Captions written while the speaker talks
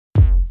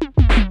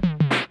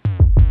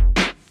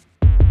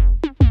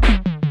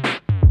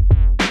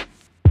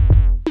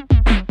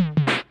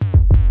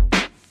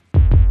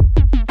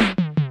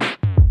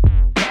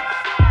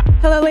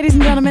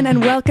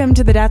gentlemen, and welcome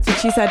to the That's What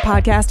She Said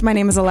podcast. My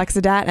name is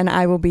Alexa Dat, and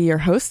I will be your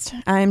host.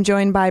 I'm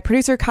joined by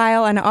producer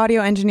Kyle and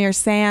audio engineer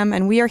Sam,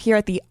 and we are here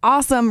at the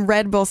awesome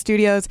Red Bull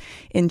Studios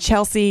in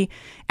Chelsea,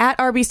 at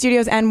RB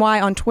Studios NY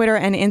on Twitter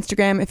and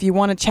Instagram if you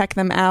want to check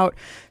them out.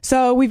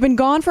 So we've been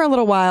gone for a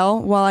little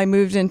while I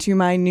moved into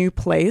my new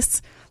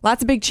place.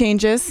 Lots of big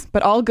changes,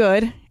 but all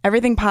good.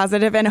 Everything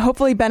positive and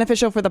hopefully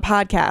beneficial for the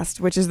podcast,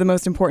 which is the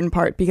most important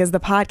part because the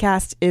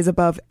podcast is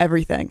above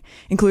everything,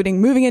 including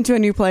moving into a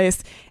new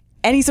place,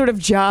 any sort of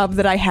job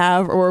that I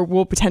have or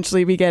will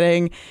potentially be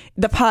getting.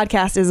 The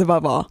podcast is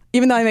above all,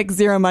 even though I make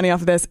zero money off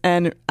of this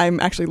and I'm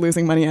actually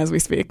losing money as we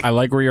speak. I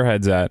like where your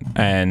head's at,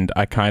 and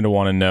I kind of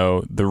want to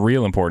know the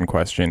real important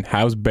question.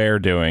 How's Bear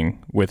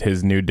doing with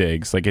his new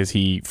digs? Like, is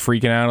he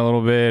freaking out a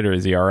little bit, or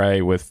is he all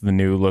right with the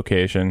new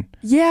location?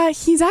 Yeah,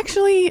 he's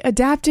actually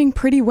adapting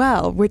pretty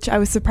well, which I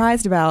was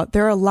surprised about.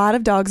 There are a lot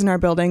of dogs in our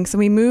building, so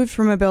we moved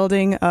from a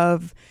building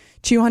of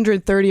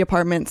 230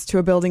 apartments to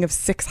a building of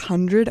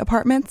 600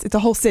 apartments. It's a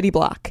whole city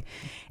block.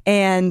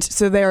 And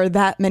so there are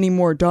that many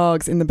more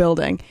dogs in the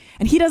building.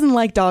 And he doesn't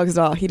like dogs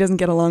at all. He doesn't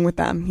get along with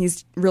them.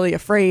 He's really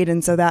afraid.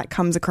 And so that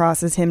comes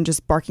across as him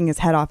just barking his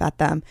head off at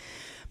them.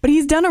 But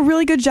he's done a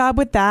really good job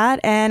with that.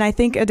 And I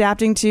think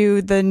adapting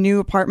to the new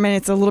apartment,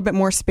 it's a little bit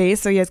more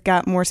space. So he has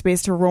got more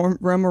space to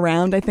roam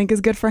around, I think is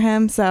good for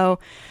him. So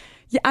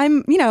yeah,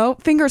 I'm,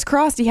 fingers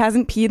crossed he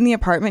hasn't peed in the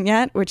apartment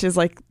yet, which is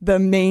like the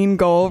main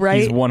goal,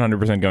 right? He's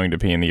 100% going to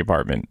pee in the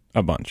apartment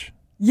a bunch.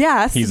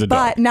 Yes, He's a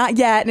but dog. Not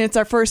yet, and it's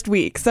our first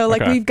week. So,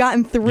 Okay. we've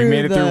gotten through You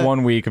made it through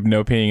 1 week of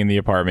no peeing in the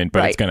apartment,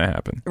 but Right. It's going to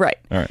happen. Right.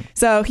 All right.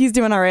 So, he's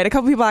doing all right. A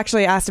couple people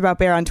actually asked about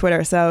Bear on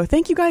Twitter, so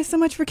thank you guys so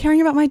much for caring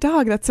about my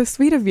dog. That's so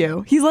sweet of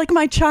you. He's like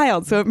my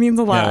child, so it means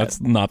a lot. Yeah,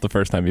 that's not the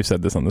first time you've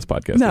said this on this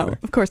podcast. No, either.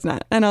 of course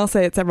not. And I'll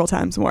say it several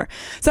times more.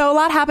 So, a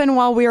lot happened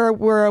while we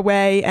were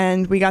away,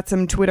 and we got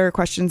some Twitter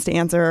questions to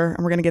answer,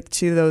 and we're going to get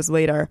to those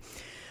later.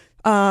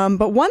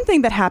 But one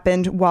thing that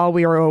happened while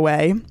we were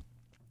away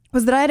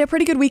was that I had a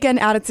pretty good weekend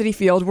out at Citi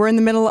Field. We're in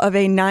the middle of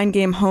a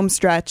 9-game home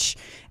stretch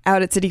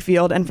out at Citi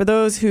Field. And for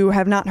those who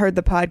have not heard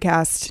the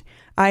podcast,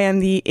 I am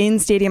the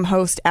in-stadium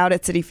host out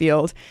at Citi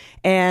Field.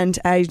 And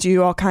I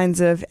do all kinds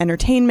of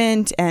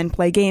entertainment and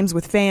play games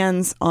with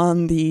fans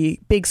on the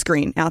big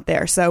screen out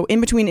there. So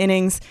in between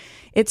innings,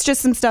 it's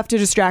just some stuff to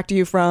distract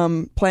you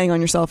from playing on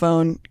your cell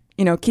phone.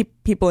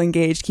 Keep people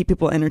engaged, keep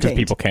people entertained. Because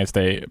people can't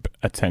stay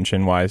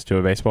attention-wise to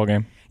a baseball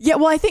game? Yeah,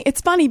 well, I think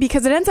it's funny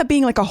because it ends up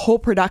being like a whole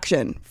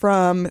production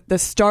from the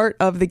start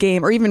of the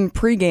game or even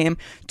pregame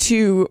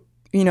to,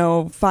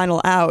 final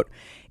out.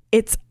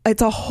 It's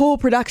a whole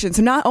production.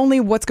 So not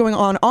only what's going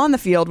on the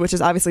field, which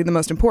is obviously the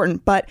most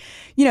important, but,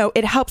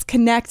 it helps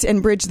connect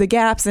and bridge the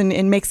gaps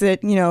and makes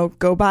it,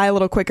 go by a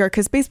little quicker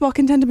because baseball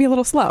can tend to be a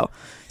little slow.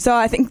 So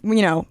I think,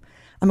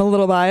 I'm a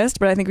little biased,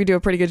 but I think we do a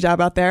pretty good job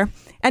out there.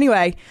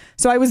 Anyway,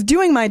 so I was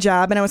doing my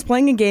job and I was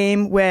playing a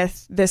game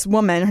with this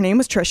woman. Her name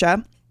was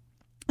Trisha.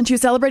 And she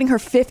was celebrating her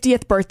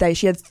 50th birthday.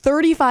 She had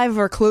 35 of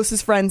her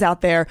closest friends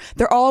out there.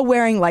 They're all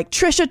wearing like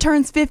Trisha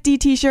turns 50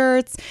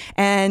 t-shirts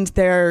and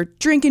they're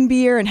drinking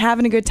beer and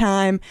having a good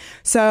time.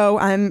 So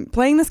I'm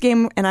playing this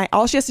game and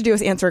all she has to do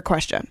is answer a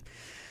question.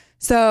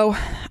 So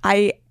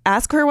I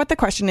ask her what the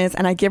question is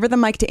and I give her the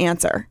mic to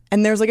answer.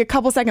 And there's like a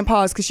couple second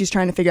pause because she's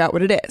trying to figure out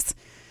what it is.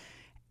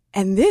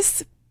 And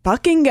this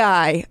fucking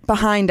guy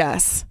behind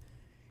us,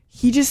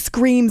 he just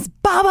screams,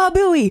 "Baba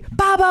Booey,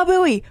 Baba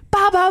Booey,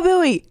 Baba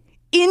Booey,"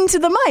 into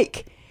the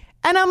mic.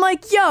 And I'm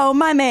like, yo,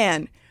 my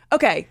man.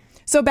 Okay,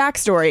 so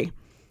backstory.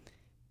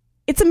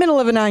 It's the middle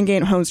of a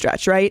 9-game home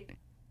stretch, right?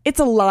 It's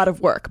a lot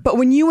of work. But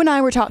when you and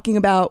I were talking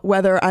about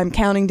whether I'm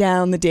counting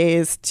down the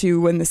days to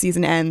when the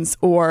season ends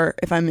or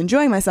if I'm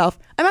enjoying myself,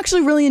 I'm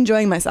actually really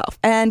enjoying myself.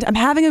 And I'm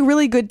having a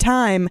really good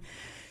time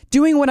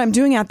doing what I'm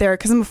doing out there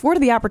because I'm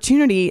afforded the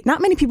opportunity. Not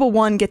many people,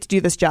 one, get to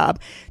do this job.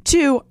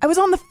 Two, I was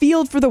on the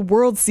field for the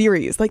World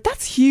Series. Like,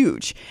 that's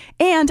huge.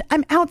 And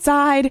I'm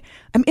outside.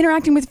 I'm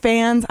interacting with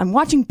fans. I'm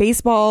watching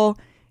baseball.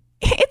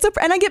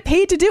 And I get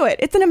paid to do it.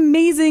 It's an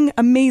amazing,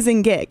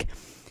 amazing gig.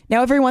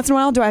 Now, every once in a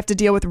while, do I have to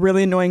deal with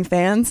really annoying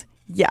fans?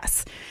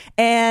 Yes.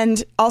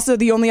 And also,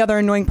 the only other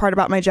annoying part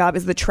about my job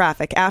is the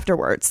traffic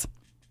afterwards.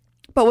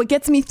 But what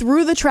gets me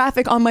through the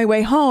traffic on my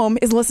way home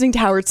is listening to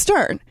Howard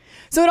Stern.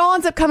 So it all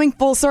ends up coming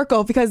full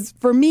circle because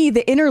for me,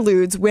 the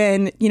interludes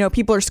when,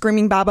 people are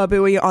screaming Baba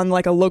Booey on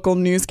like a local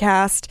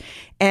newscast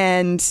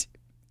and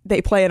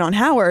they play it on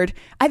Howard,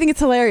 I think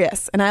it's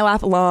hilarious and I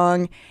laugh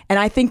along. And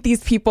I think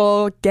these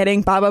people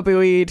getting Baba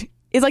Booeyed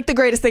is like the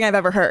greatest thing I've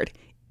ever heard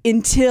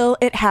until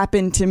it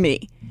happened to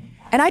me.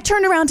 And I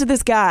turned around to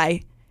this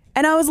guy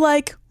and I was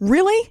like,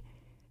 really?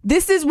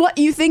 This is what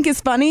you think is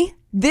funny?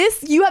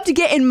 This, you have to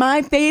get in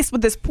my face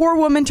with this poor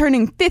woman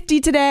turning 50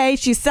 today.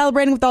 She's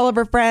celebrating with all of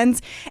her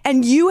friends.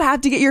 And you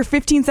have to get your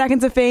 15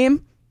 seconds of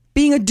fame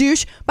being a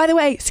douche. By the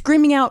way,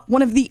 screaming out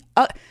one of the...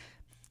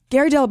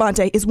 Gary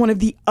Dell'Abate is one of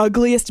the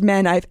ugliest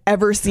men I've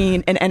ever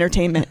seen in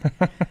entertainment.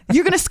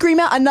 You're going to scream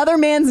out another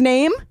man's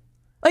name?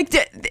 Like,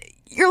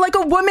 you're like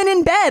a woman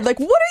in bed. Like,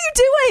 what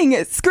are you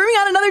doing? Screaming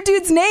out another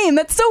dude's name.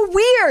 That's so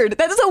weird.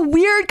 That is a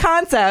weird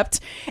concept.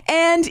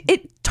 And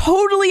it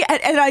totally,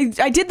 and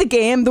I did the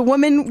game. The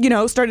woman,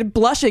 started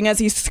blushing as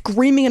he's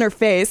screaming in her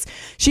face.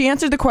 She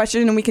answered the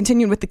question and we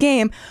continued with the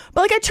game.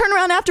 But like, I turned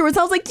around afterwards.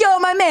 I was like, yo,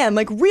 my man,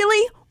 like,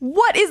 really?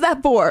 What is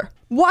that for?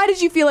 Why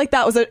did you feel like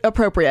that was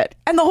appropriate?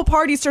 And the whole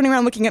party's turning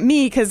around looking at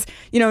me because,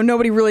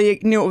 nobody really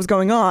knew what was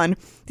going on.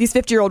 These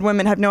 50-year-old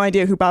women have no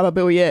idea who Baba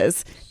Booey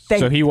is.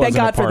 So he wasn't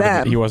thank God for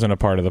them. He wasn't a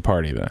part of the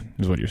party then,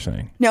 is what you're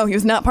saying. No, he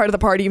was not part of the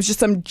party. He was just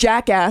some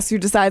jackass who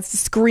decides to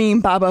scream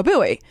Baba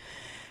Booey.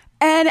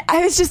 And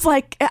I was just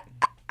like,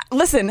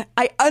 listen,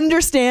 I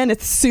understand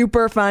it's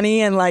super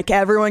funny and like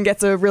everyone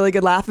gets a really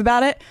good laugh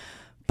about it.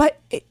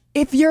 But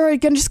if you're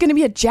just going to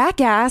be a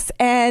jackass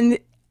and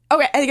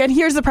again,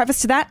 here's the preface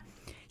to that.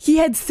 He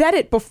had said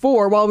it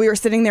before while we were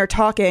sitting there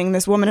talking,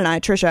 this woman and I,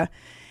 Trisha.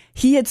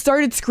 He had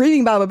started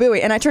screaming Baba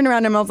Booey, and I turned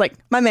around to him and I was like,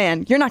 my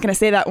man, you're not going to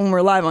say that when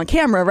we're live on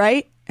camera,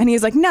 right? And he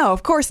was like, no,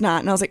 of course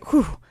not. And I was like,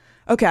 whew,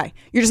 okay,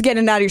 you're just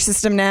getting it out of your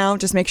system now.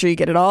 Just make sure you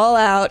get it all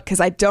out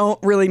because I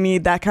don't really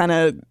need that kind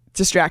of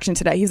distraction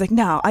today. He was like,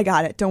 no, I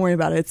got it. Don't worry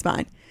about it. It's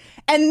fine.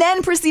 And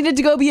then proceeded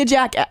to go be a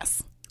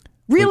jackass.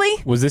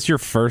 Really? Was this your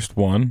first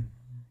one?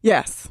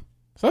 Yes.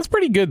 So that's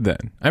pretty good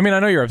then. I mean, I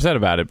know you're upset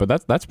about it,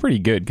 but that's pretty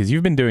good because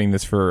you've been doing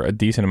this for a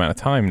decent amount of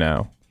time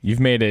now. You've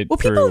made it. Well,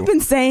 people have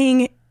been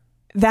saying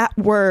that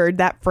word,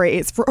 that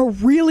phrase, for a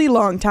really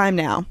long time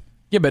now.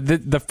 Yeah, but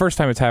the first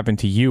time it's happened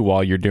to you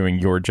while you're doing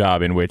your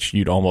job, in which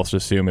you'd almost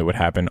assume it would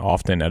happen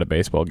often at a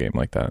baseball game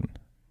like that.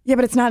 Yeah,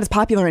 but it's not as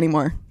popular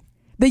anymore.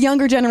 The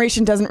younger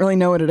generation doesn't really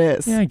know what it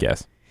is. Yeah, I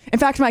guess. In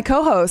fact, my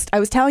co-host, I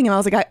was telling him, I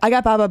was like, I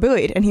got Baba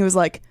Booeyed. And he was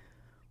like,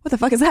 what the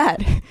fuck is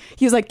that?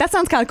 He was like, that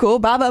sounds kind of cool,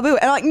 Baba Boo.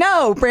 And I'm like,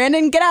 no,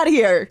 Brandon, get out of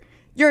here.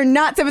 You're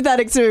not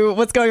sympathetic to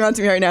what's going on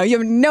to me right now. You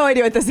have no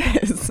idea what this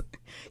is.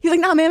 He's like,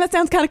 nah, man, that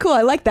sounds kind of cool.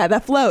 I like that.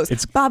 That flows.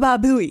 It's Baba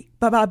Booey,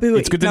 Baba Booey.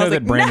 It's good to know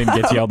that Brandon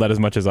gets yelled at as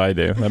much as I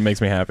do. That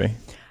makes me happy.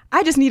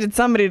 I just needed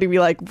somebody to be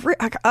like,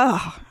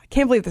 oh, I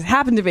can't believe this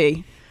happened to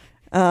me.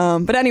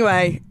 But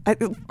anyway,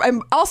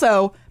 I'm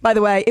also, by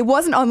the way, it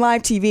wasn't on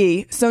live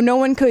TV, so no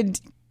one could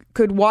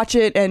watch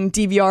it and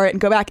DVR it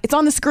and go back. It's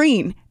on the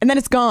screen and then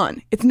it's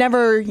gone. It's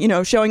never,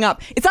 showing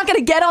up. It's not going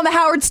to get on the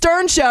Howard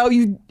Stern show,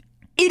 you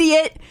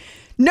idiot.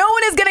 No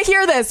one is going to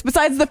hear this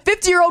besides the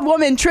 50-year-old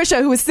woman,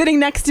 Trisha, who is sitting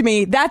next to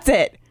me. That's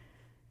it.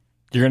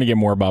 You're going to get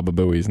more Baba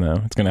Booeys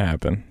now. It's going to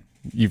happen.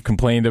 You've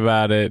complained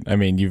about it. I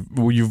mean, you've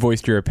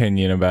voiced your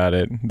opinion about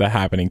it, that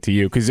happening to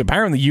you. Because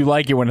apparently you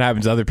like it when it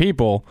happens to other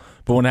people,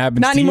 but when it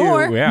happens not to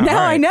anymore. you... Yeah, now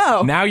right. I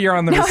know. Now you're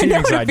on the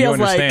receiving side. You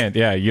understand.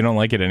 Like. Yeah, you don't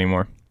like it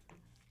anymore.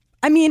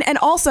 I mean, and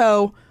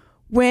also,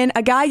 when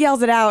a guy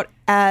yells it out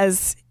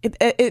as...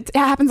 It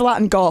happens a lot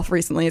in golf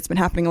recently. It's been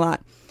happening a lot.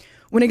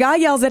 When a guy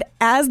yells it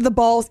as the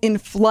ball's in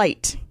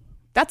flight,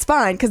 that's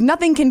fine, because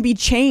nothing can be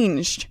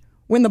changed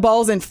when the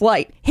ball's in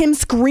flight. Him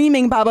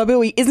screaming Baba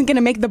Booey isn't going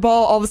to make the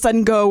ball all of a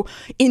sudden go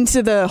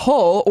into the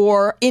hole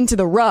or into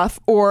the rough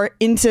or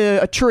into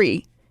a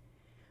tree.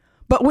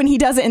 But when he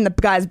does it in the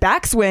guy's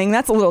backswing,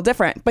 that's a little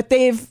different. But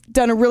they've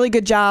done a really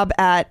good job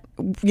at,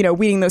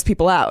 weeding those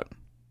people out.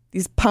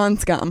 These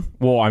pond scum.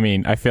 Well, I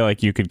mean, I feel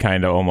like you could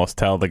kind of almost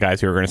tell the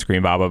guys who are going to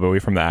scream Baba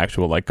Booey from the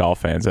actual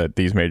golf fans at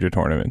these major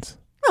tournaments.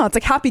 No, it's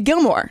like Happy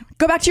Gilmore.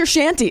 Go back to your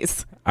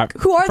shanties.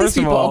 Who are these people? First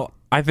of all,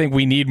 I think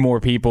we need more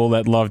people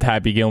that loved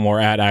Happy Gilmore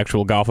at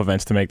actual golf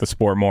events to make the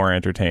sport more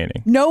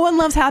entertaining. No one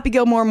loves Happy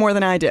Gilmore more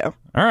than I do.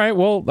 All right,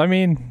 well, I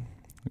mean...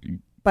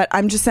 But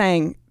I'm just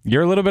saying...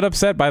 You're a little bit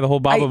upset by the whole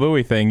Baba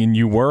Booey thing, and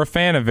you were a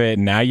fan of it,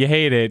 and now you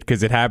hate it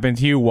because it happened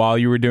to you while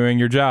you were doing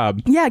your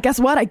job. Yeah, guess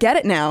what? I get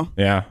it now.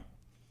 Yeah.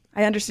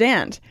 I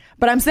understand.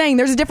 But I'm saying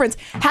there's a difference.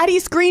 Had he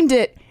screamed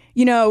it,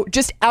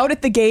 just out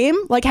at the game,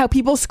 like how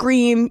people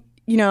scream...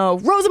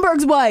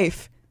 Rosenberg's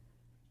wife.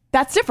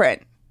 That's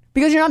different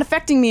because you're not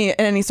affecting me in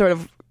any sort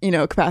of,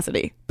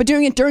 capacity. But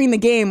doing it during the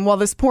game while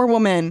this poor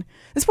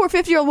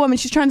 50-year-old woman,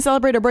 she's trying to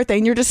celebrate her birthday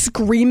and you're just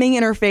screaming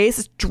in her face,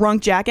 this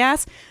drunk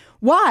jackass.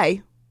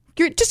 Why?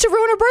 You're just to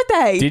ruin her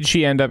birthday. Did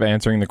she end up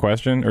answering the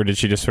question or did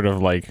she just sort of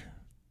decide?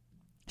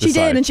 She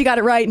did, and she got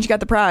it right and she got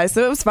the prize.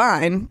 So it was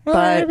fine. Well,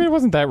 but it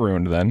wasn't that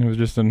ruined then. It was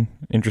just an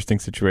interesting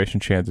situation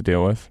she had to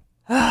deal with.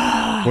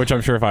 Which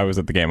I'm sure if I was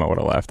at the game, I would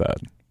have laughed at.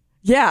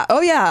 Yeah. Oh,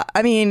 yeah.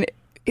 I mean,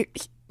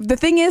 the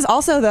thing is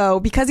also,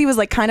 though, because he was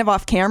kind of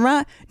off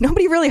camera,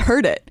 nobody really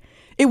heard it.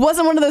 It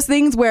wasn't one of those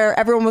things where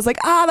everyone was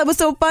like, that was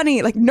so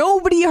funny.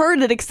 Nobody heard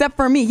it except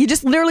for me. He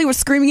just literally was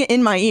screaming it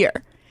in my ear.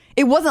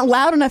 It wasn't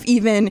loud enough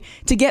even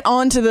to get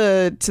onto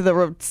into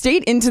the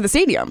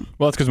stadium.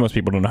 Well, it's because most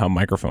people don't know how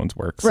microphones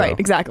work. So right.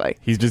 Exactly.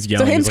 He's just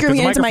yelling. So him screaming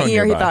it into my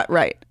ear, he thought,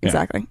 right.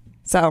 Exactly. Yeah.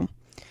 So...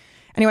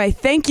 Anyway,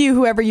 thank you,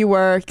 whoever you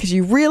were, because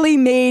you really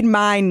made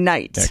my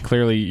night. Yeah,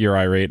 clearly you're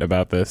irate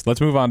about this. Let's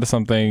move on to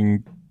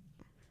something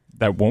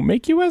that won't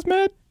make you as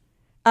mad.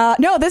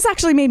 No, this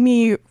actually made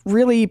me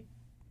really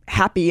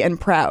happy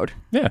and proud.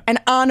 Yeah. And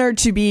honored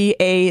to be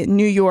a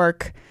New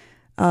York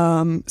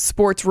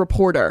sports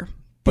reporter.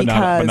 But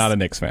not a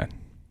Knicks fan.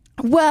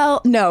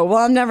 Well, no. Well,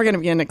 I'm never going to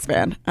be a Knicks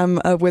fan.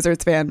 I'm a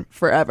Wizards fan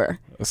forever.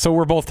 So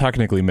we're both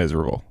technically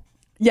miserable.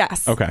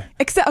 Yes. Okay.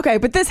 Okay,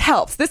 but this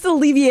helps. This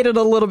alleviated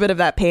a little bit of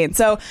that pain.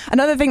 So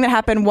another thing that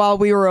happened while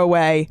we were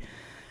away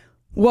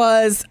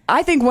was,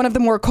 I think, one of the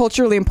more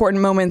culturally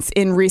important moments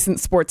in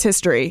recent sports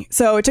history.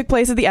 So it took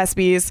place at the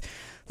ESPYs.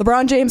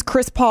 LeBron James,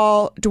 Chris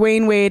Paul,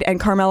 Dwayne Wade, and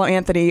Carmelo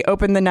Anthony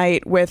opened the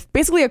night with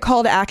basically a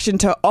call to action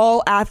to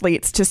all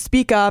athletes to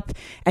speak up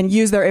and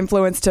use their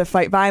influence to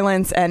fight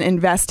violence and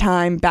invest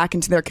time back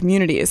into their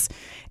communities.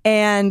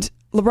 And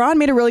LeBron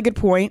made a really good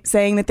point,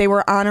 saying that they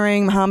were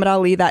honoring Muhammad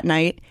Ali that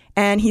night.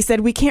 And he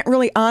said, we can't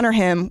really honor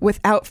him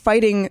without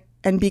fighting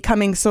and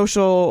becoming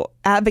social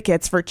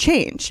advocates for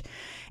change.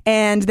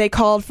 And they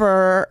called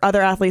for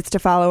other athletes to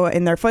follow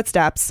in their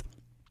footsteps.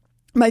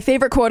 My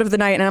favorite quote of the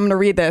night, and I'm going to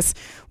read this,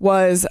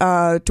 was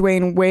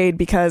Dwayne Wade,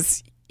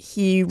 because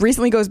he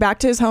recently goes back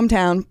to his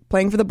hometown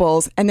playing for the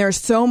Bulls, and there's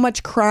so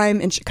much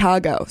crime in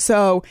Chicago.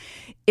 So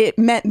it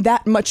meant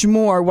that much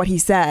more what he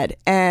said.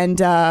 And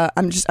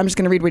I'm just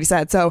going to read what he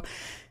said. So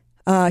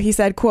he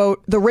said,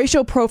 quote, "The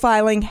racial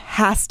profiling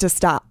has to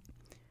stop.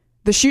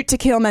 The shoot to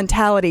kill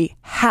mentality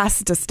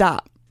has to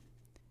stop.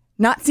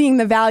 Not seeing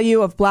the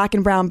value of black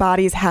and brown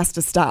bodies has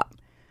to stop.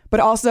 But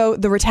also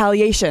the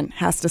retaliation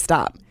has to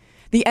stop.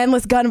 The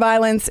endless gun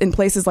violence in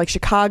places like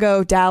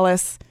Chicago,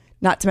 Dallas,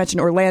 not to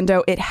mention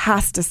Orlando, it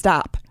has to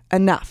stop.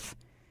 Enough.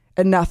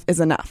 Enough is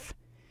enough."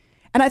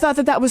 And I thought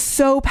that that was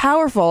so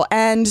powerful.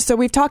 And so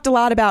we've talked a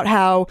lot about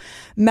how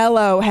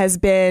Melo has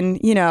been,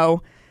 you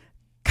know,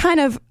 kind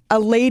of a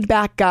laid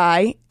back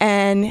guy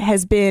and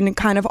has been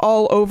kind of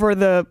all over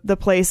the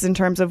place in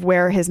terms of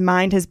where his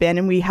mind has been.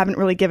 And we haven't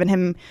really given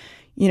him,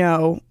 you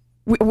know,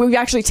 we've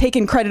actually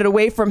taken credit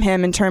away from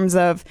him in terms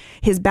of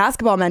his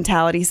basketball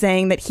mentality,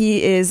 saying that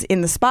he is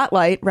in the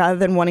spotlight rather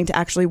than wanting to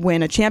actually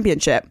win a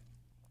championship.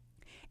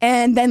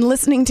 And then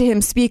listening to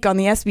him speak on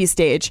the ESPY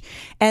stage.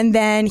 And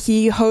then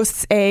he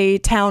hosts a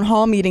town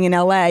hall meeting in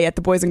LA at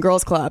the Boys and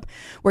Girls Club,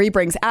 where he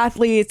brings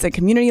athletes and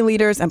community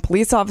leaders and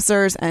police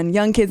officers and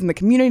young kids in the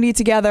community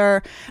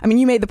together. I mean,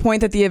 you made the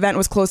point that the event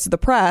was closed to the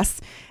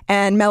press,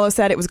 and Melo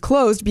said it was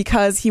closed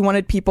because he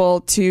wanted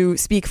people to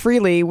speak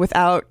freely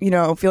without, you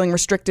know, feeling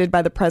restricted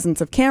by the presence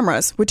of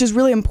cameras, which is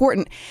really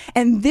important.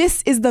 And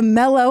this is the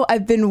Melo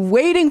I've been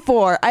waiting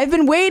for. I've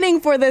been waiting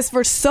for this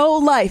for so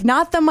life.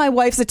 Not the my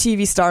wife's a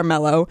TV star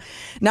Melo,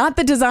 not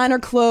the designer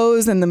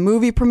clothes and the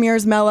movie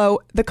premieres Melo,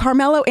 the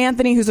Carmelo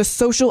Anthony who's a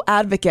social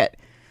advocate,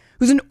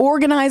 who's an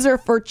organizer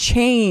for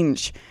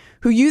change,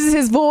 who uses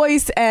his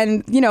voice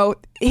and, you know,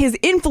 his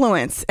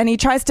influence, and he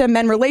tries to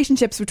amend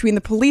relationships between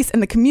the police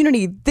and the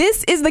community.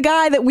 This is the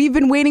guy that we've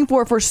been waiting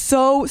for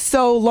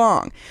so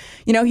long.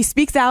 You know, he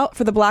speaks out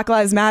for the Black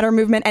Lives Matter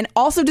movement and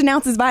also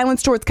denounces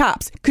violence towards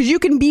cops, because you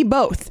can be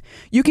both.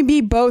 You can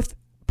be both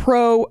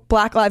pro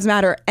Black Lives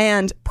Matter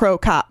and pro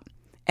cop.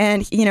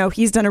 And, you know,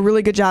 he's done a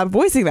really good job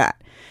voicing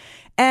that.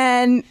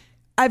 And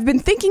I've been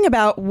thinking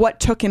about what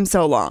took him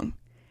so long.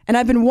 And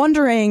I've been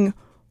wondering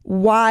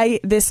why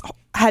this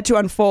had to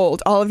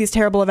unfold. All of these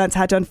terrible events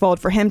had to unfold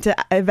for him to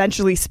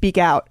eventually speak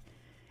out.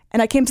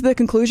 And I came to the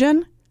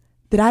conclusion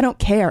that I don't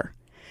care.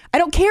 I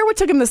don't care what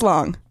took him this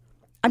long.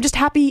 I'm just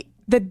happy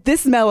that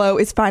this Melo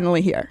is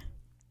finally here.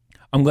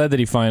 I'm glad that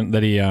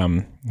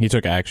he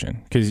took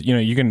action, because, you know,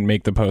 you can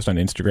make the post on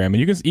Instagram, and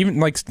you can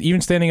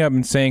even standing up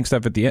and saying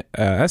stuff at the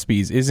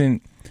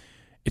ESPYs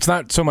it's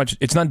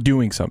not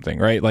doing something,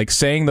 right? Like,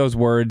 saying those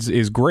words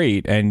is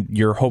great, and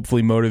you're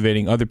hopefully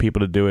motivating other people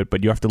to do it,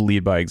 but you have to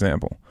lead by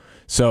example.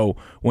 So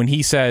when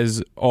he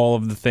says all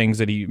of the things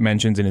that he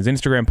mentions in his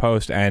Instagram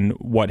post and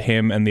what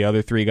him and the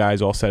other three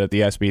guys all said at the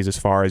ESPYs, as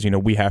far as, you know,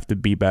 we have to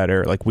be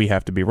better, like, we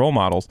have to be role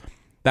models,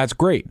 that's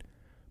great.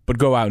 But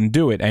go out and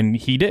do it. And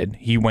he did.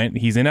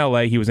 He's in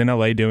LA. He was in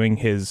LA doing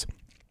his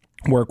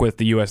work with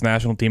the U.S.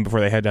 national team before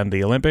they head down to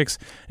the Olympics.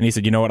 And he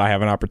said, you know what, I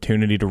have an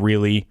opportunity to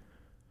really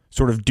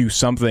sort of do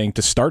something,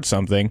 to start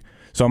something.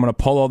 So I'm going to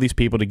pull all these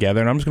people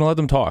together, and I'm just going to let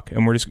them talk.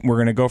 And we're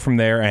going to go from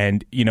there.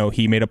 And, you know,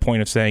 he made a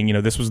point of saying, you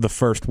know, this was the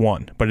first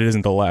one, but it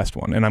isn't the last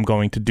one. And I'm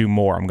going to do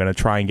more. I'm going to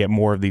try and get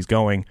more of these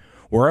going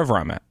wherever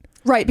I'm at.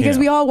 Right. Because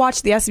we all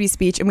watched the ESPY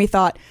speech and we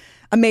thought,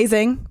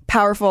 amazing,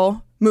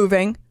 powerful,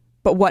 moving.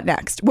 But what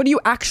next? What are you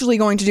actually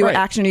going to do? Right. What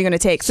action are you going to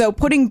take? So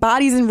putting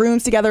bodies in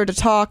rooms together to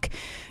talk,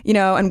 you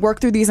know, and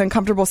work through these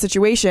uncomfortable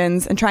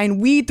situations and try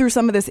and weed through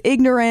some of this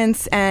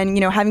ignorance and,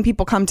 you know, having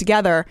people come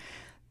together.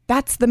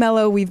 That's the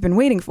Melo we've been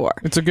waiting for.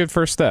 It's a good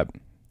first step.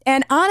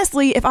 And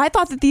honestly, if I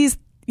thought that these,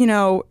 you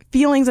know,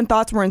 feelings and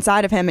thoughts were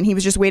inside of him and he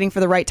was just waiting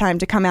for the right time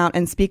to come out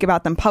and speak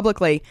about them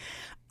publicly,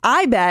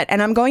 I bet,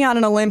 and I'm going out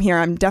on a limb here,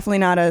 I'm definitely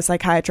not a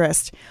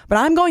psychiatrist, but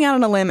I'm going out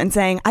on a limb and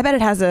saying I bet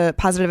it has a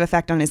positive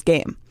effect on his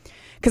game.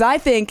 Because I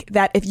think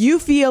that if you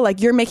feel like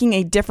you're making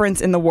a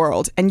difference in the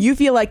world and you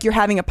feel like you're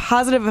having a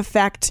positive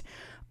effect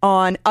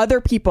on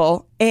other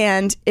people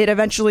and it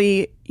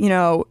eventually, you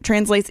know,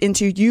 translates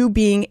into you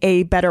being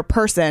a better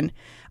person,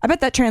 I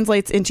bet that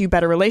translates into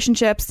better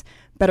relationships,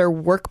 better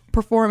work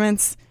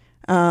performance.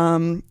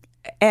 And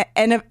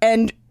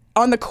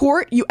on the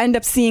court, you end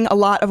up seeing a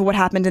lot of what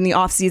happened in the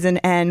off season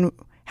and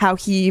how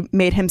he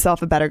made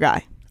himself a better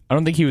guy. I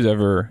don't think he was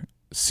ever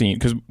seen,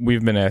 because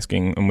we've been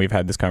asking and we've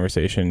had this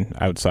conversation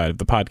outside of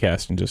the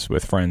podcast and just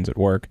with friends at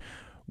work,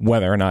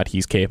 whether or not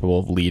he's capable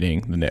of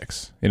leading the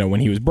Knicks. You know,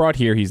 when he was brought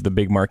here, he's the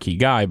big marquee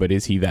guy, but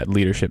is he that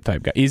leadership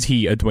type guy? Is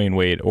he a Dwayne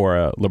Wade or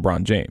a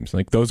LeBron James?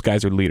 Like, those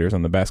guys are leaders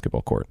on the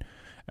basketball court.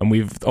 And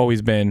we've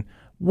always been,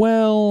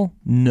 well,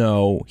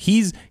 no.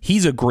 He's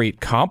a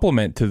great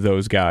complement to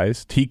those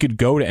guys. He could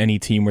go to any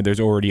team where there's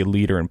already a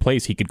leader in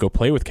place. He could go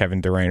play with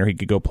Kevin Durant, or he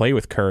could go play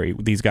with Curry,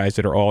 these guys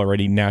that are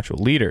already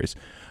natural leaders.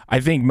 I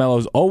think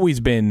Melo's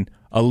always been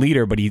a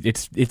leader, but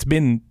it's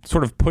been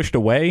sort of pushed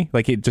away.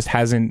 Like, it just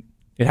hasn't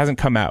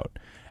come out.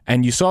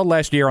 And you saw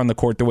last year on the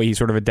court the way he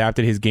sort of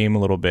adapted his game a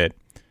little bit.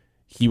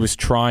 He was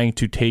trying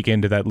to take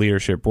into that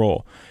leadership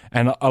role.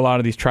 And a lot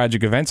of these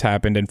tragic events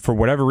happened, and for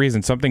whatever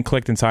reason, something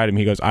clicked inside him.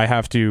 He goes, I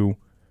have to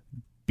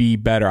be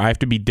better. I have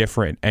to be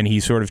different. And he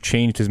sort of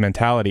changed his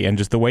mentality, and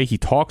just the way he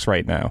talks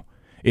right now,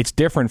 it's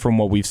different from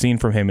what we've seen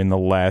from him in the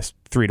last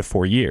 3 to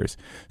 4 years.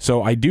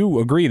 So I do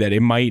agree that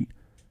it might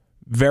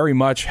very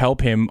much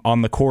help him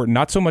on the court,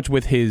 not so much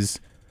with his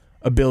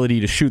ability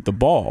to shoot the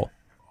ball,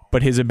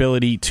 but his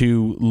ability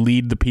to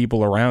lead the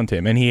people around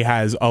him. And he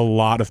has a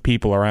lot of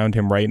people around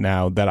him right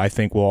now that I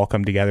think will all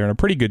come together in a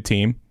pretty good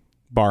team,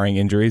 barring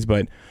injuries.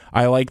 But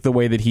I like the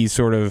way that he's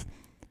sort of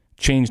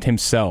changed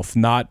himself,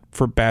 not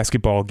for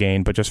basketball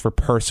gain, but just for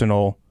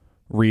personal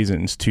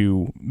reasons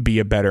to be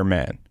a better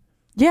man.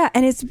 Yeah,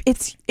 and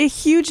it's a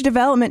huge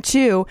development,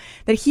 too,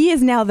 that he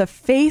is now the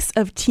face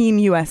of Team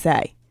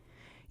USA.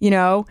 You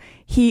know,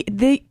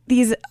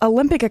 these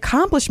Olympic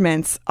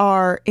accomplishments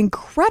are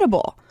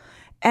incredible.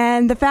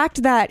 And the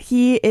fact that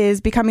he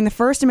is becoming the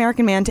first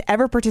American man to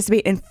ever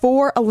participate in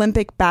 4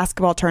 Olympic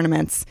basketball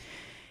tournaments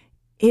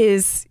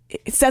it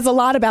says a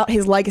lot about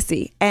his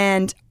legacy.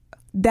 And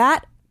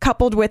that,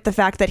 coupled with the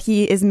fact that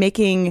he is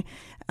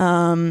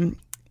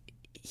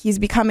he's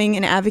becoming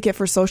an advocate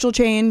for social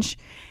change,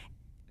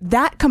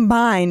 that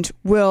combined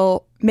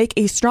will make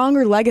a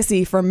stronger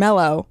legacy for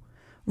Melo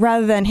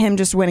rather than him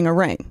just winning a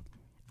ring,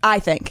 I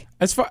think.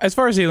 As far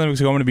as the Olympics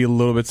go, I'm going to be a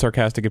little bit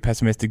sarcastic and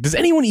pessimistic. Does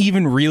anyone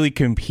even really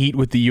compete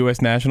with the U.S.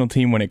 national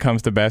team when it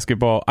comes to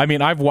basketball? I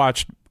mean, I've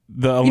watched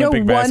the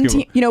Olympic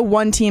basketball.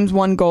 One team's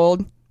won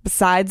gold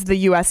besides the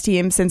U.S.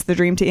 team since the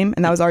Dream Team,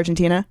 and that was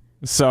Argentina.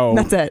 So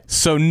that's it.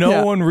 So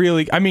no one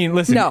really. I mean,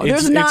 listen,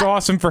 it's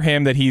awesome for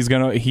him that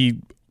he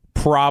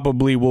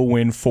probably will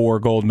win 4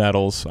 gold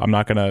medals. I'm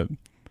not going to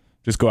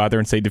just go out there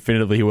and say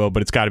definitively he will,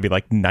 but it's got to be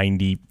like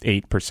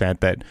 98%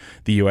 that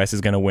the U.S. is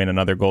going to win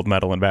another gold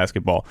medal in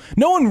basketball.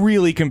 No one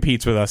really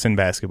competes with us in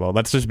basketball.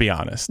 Let's just be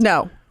honest.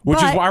 No.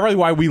 Which is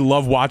why we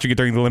love watching it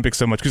during the Olympics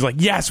so much. Because, like,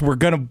 yes, we're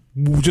going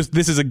to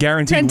this is a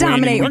guaranteed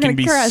win. And we can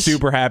be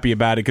super happy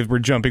about it because we're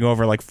jumping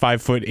over like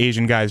 5-foot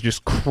Asian guys,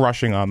 just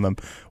crushing on them.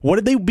 What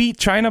did they beat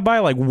China by?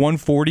 Like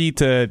 140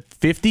 to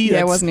 50? Yeah,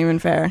 it wasn't even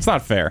fair. It's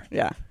not fair.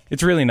 Yeah.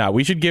 It's really not.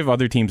 We should give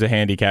other teams a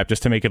handicap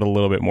just to make it a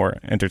little bit more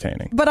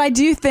entertaining. But I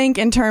do think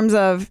in terms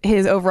of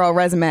his overall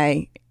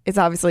resume, it's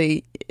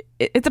obviously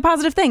it's a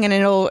positive thing, and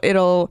it'll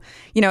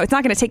it's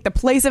not going to take the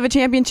place of a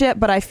championship,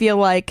 but I feel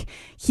like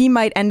he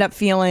might end up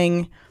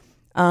feeling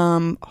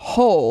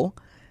whole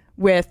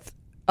with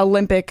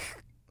Olympic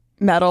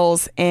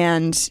medals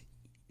and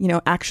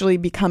actually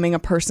becoming a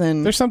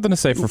person. There's something to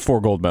say for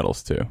 4 gold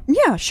medals too.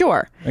 Yeah,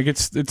 sure. Like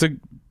it's a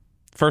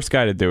first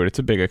guy to do it. It's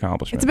a big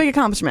accomplishment. It's a big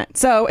accomplishment.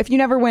 So if you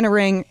never win a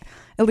ring,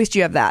 at least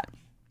you have that.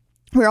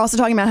 We're also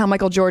talking about how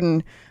Michael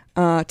Jordan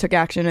took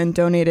action and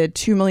donated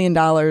 $2 million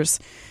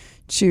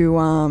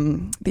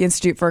to the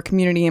Institute for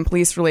Community and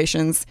Police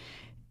Relations.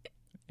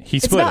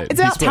 It's about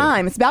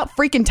time. It's about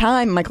freaking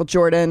time, Michael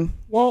Jordan.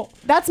 Well,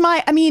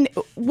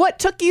 what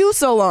took you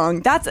so long?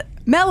 That's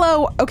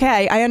Melo.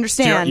 Okay, I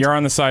understand. You're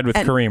on the side with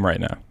Kareem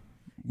right now.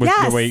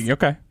 Yes.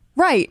 Okay.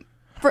 Right.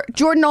 For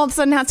Jordan all of a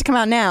sudden has to come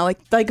out now.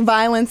 Like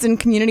violence in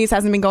communities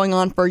hasn't been going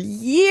on for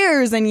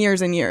years and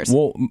years and years.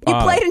 Well, he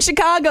played in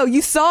Chicago.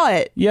 You saw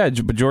it. Yeah,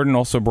 but Jordan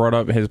also brought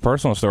up his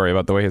personal story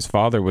about the way his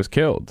father was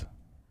killed.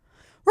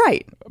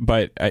 Right.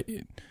 But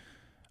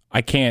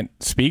I can't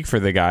speak for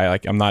the guy.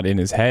 Like, I'm not in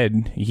his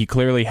head. He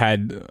clearly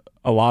had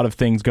a lot of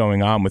things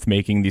going on with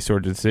making these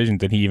sorts of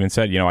decisions. And he even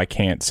said, I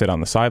can't sit on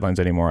the sidelines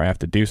anymore. I have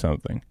to do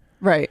something.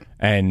 Right.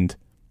 And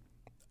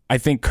I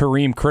think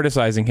Kareem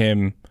criticizing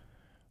him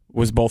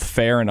was both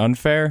fair and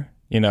unfair.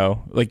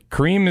 Like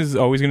Kareem is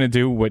always going to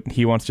do what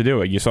he wants to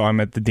do. You saw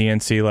him at the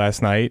DNC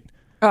last night.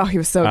 Oh, he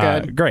was so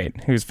good.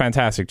 Great. He was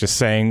fantastic. Just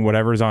saying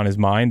whatever's on his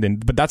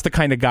mind. But that's the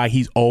kind of guy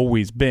he's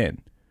always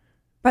been.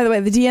 By the way,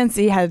 the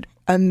DNC had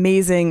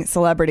amazing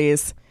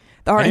celebrities.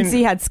 The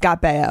RNC had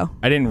Scott Baio.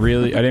 I didn't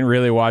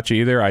really watch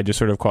either. I just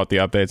sort of caught the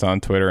updates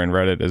on Twitter and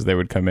Reddit as they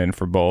would come in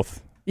for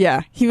both.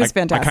 Yeah, he was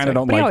fantastic. I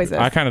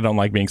kind of don't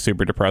like being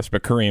super depressed,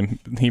 but Kareem,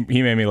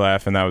 he made me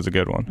laugh, and that was a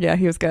good one. Yeah,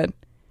 he was good.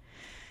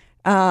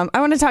 I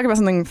want to talk about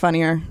something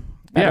funnier.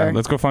 Better. Yeah,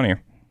 let's go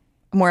funnier.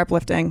 More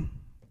uplifting.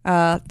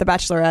 The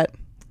Bachelorette.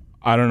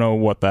 I don't know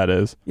what that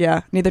is.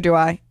 Yeah, neither do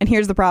I. And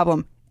here's the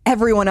problem.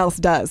 Everyone else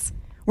does.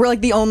 We're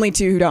like the only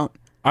two who don't.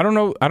 I don't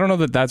know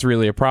that that's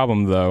really a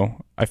problem,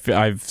 though.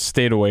 I've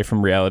stayed away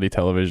from reality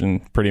television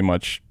pretty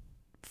much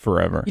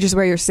forever. You just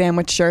wear your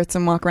sandwich shirts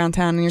and walk around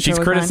town and you're She's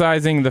totally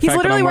criticizing fine. the He's fact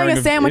that literally I'm wearing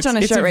a sandwich on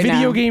his shirt right now. It's a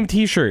video game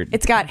T-shirt.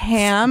 It's got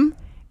ham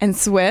and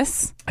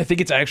Swiss I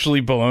think it's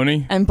actually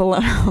bologna. and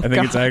bologna. I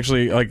think it's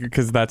actually like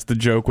because that's the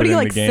joke What are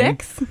within you,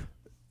 like, the game. 6?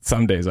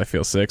 Some days I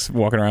feel 6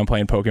 walking around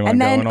playing Pokemon And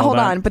Go then and all hold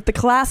that. on, but the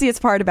classiest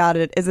part about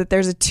it is that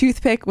there's a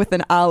toothpick with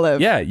an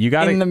olive. Yeah, you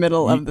got in the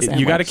middle of the sandwich.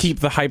 You got to keep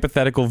the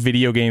hypothetical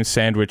video game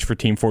sandwich for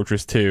Team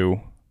Fortress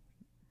 2,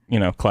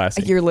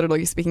 classy. You're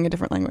literally speaking a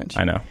different language.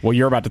 I know. Well,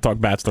 you're about to talk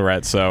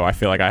Bachelorette, so I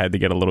feel like I had to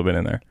get a little bit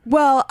in there.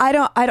 Well, I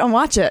don't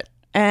watch it,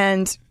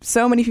 and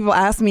so many people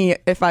ask me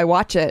if I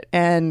watch it,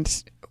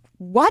 and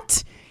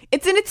what?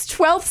 It's in its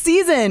 12th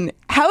season.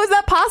 How is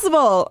that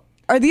possible?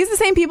 Are these the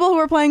same people who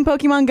are playing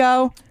Pokemon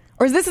Go?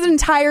 Or is this an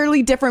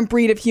entirely different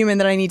breed of human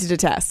that I need to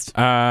detest?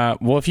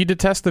 Well, if you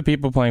detest the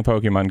people playing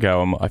Pokemon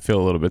Go, I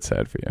feel a little bit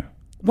sad for you.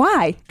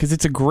 Why? Because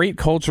it's a great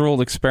cultural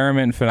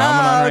experiment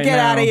phenomenon right now. Get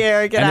out of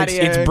here. Get out of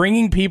here. It's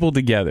bringing people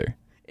together.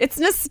 It's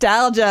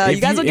nostalgia. If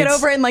you guys will get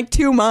over it in like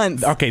 2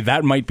 months. Okay,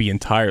 that might be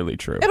entirely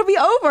true. It'll be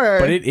over.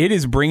 But it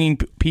is bringing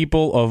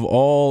people of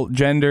all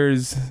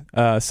genders,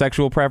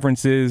 sexual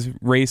preferences,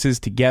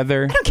 races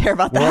together. I don't care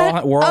about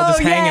that. We're all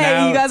just hanging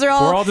out. You guys are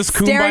all, we're all just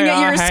staring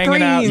at your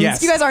hanging out. screens.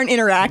 Yes. You guys aren't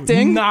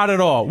interacting. Not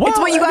at all. Well, it's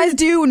what you guys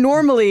do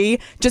normally,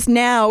 just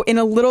now in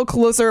a little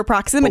closer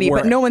proximity,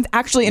 but no one's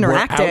actually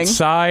interacting. We're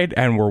outside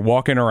and we're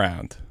walking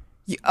around.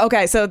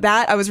 Okay, so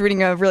I was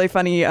reading a really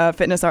funny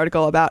fitness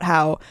article about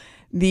how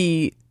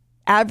the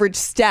average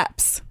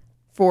steps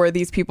for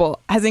these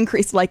people has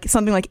increased like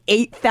something like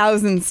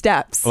 8,000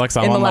 steps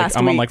Alexa, in the last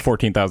I'm week. on like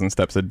 14,000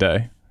 steps a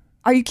day.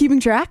 Are you keeping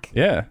track?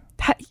 Yeah.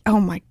 Oh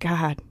my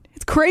God.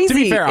 It's crazy. To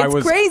be fair,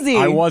 crazy.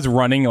 I was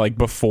running like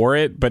before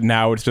it, but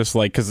now it's just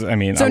like, because I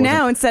mean. So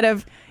now instead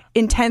of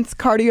intense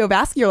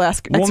cardiovascular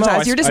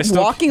exercise, you're just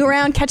walking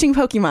around catching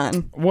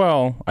Pokemon.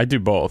 Well, I do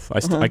both.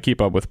 I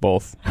keep up with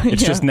both.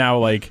 It's just now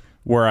like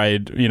where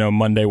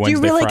Monday,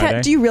 Wednesday,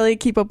 Friday. Do you really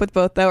keep up with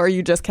both though, or are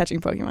you just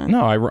catching Pokemon?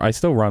 No, I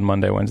still run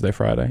Monday, Wednesday,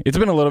 Friday. It's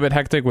been a little bit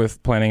hectic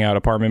with planning out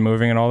apartment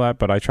moving and all that,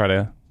 but I try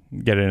to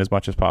get in as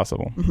much as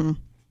possible.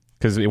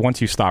 Because once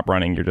you stop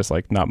running, you're just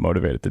like not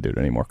motivated to do it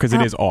anymore. Because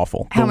it is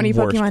awful. How many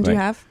Pokemon do you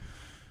have?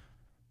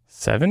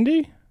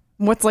 70?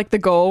 What's like the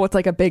goal? What's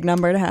like a big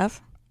number to have?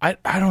 I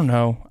don't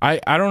know. I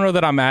don't know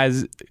that I'm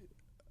as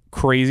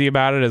crazy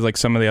about it as like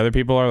some of the other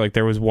people are. Like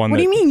there was one. What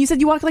do you mean? You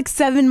said you walked like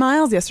 7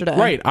 miles yesterday.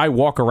 Right. I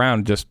walk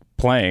around just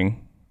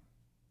playing.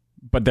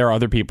 But there are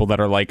other people that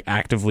are like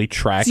actively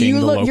tracking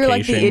the location. You're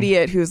like the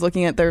idiot who's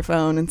looking at their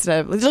phone instead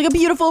of there's like a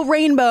beautiful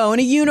rainbow and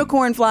a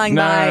unicorn flying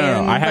by.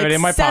 No. And I have it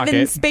in my pocket.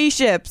 7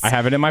 spaceships. I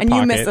have it in my pocket.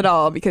 And you miss it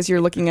all because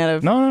you're looking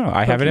at a No.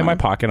 I have it in my Pokemon.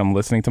 pocket. I'm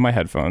listening to my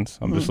headphones.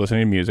 I'm just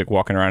listening to music,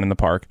 walking around in the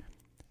park.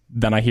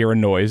 Then I hear a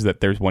noise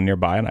that there's one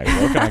nearby, and I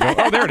look and I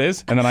go, oh, there it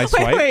is. And then I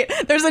swipe. Wait,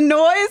 there's a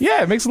noise?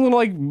 Yeah, it makes a little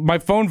like my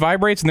phone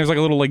vibrates, and there's like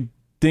a little like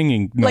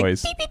dinging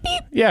noise. Like beep,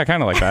 beep, beep. Yeah,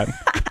 kind of like that.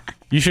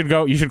 You should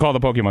call the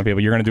Pokemon people.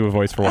 You're going to do a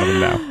voice for one of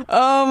them now.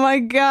 Oh my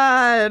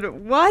God.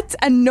 What?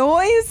 A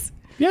noise?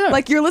 Yeah.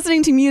 Like you're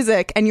listening to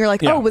music and you're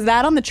like, Yeah. oh, was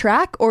that on the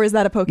track or is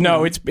that a Pokemon?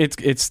 No,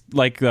 it's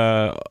like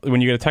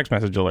when you get a text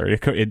message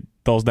alert, it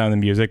dulls down the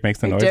music, makes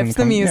the noise. dips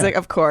the music, yeah.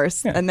 of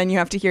course. Yeah. And then you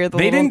have to hear the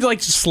They little... didn't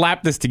like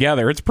slap this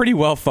together. It's pretty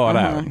well thought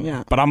out.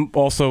 yeah. But I'm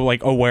also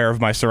like aware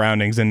of my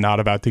surroundings and not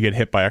about to get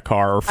hit by a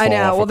car or fall I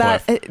know. off Well, a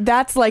cliff.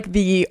 that's like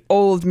the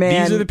old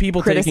man. These are the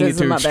people taking it to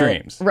criticism of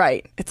extremes.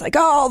 Right. It's like,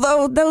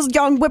 oh, those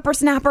young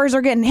whippersnappers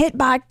are getting hit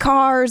by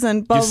cars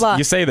and blah, blah.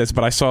 You say this,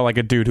 but I saw like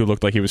a dude who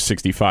looked like he was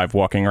 65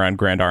 walking around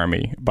Grand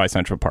Army by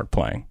Central Park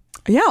playing.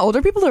 Yeah,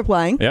 older people are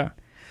playing. Yeah.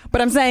 But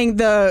I'm saying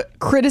the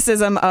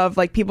criticism of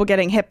like people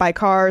getting hit by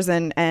cars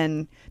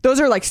and those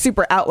are like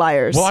super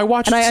outliers. Well,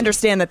 I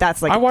understand that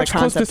that's like I watched the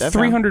close concept to of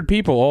 300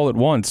 people all at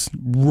once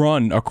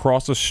run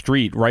across a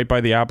street right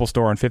by the Apple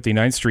Store on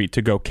 59th Street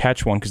to go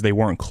catch one because they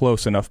weren't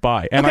close enough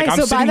by. And Okay, like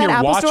I'm so by sitting that here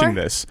Apple watching Store?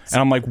 this,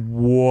 and I'm like,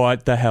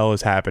 what the hell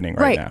is happening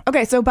right now?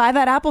 Okay, so by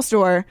that Apple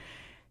Store,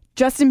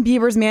 Justin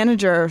Bieber's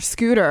manager,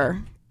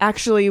 Scooter,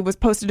 actually was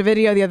posted a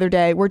video the other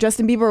day where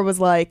Justin Bieber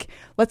was like,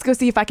 let's go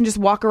see if I can just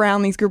walk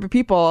around these group of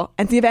people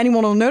and see if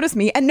anyone will notice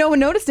me. And no one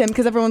noticed him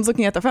because everyone's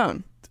looking at their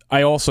phone.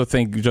 I also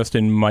think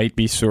Justin might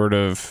be sort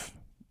of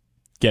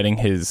getting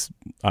his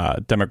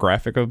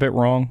demographic a bit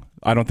wrong.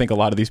 I don't think a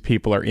lot of these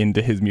people are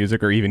into his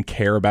music or even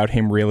care about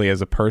him really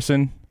as a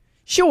person.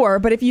 Sure,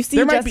 but if you see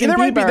There Justin Bieber...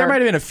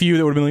 might have been a few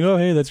that would have been like, oh,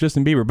 hey, that's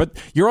Justin Bieber. But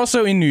you're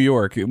also in New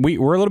York.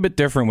 We're a little bit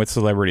different with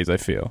celebrities, I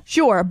feel.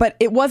 Sure, but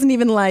it wasn't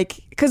even like...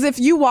 Because if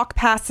you walk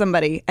past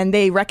somebody and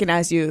they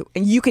recognize you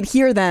and you can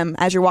hear them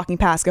as you're walking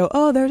past go,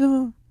 oh, there's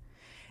a...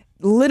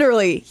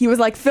 Literally, he was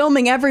like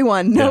filming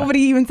everyone. Nobody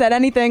even said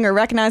anything or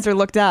recognized or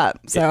looked up.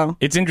 So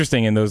it's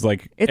interesting in those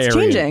like It's areas,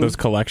 changing. those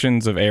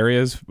collections of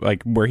areas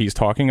like where he's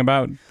talking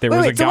about. There was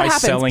a so what guy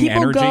happens? selling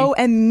People energy. go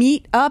and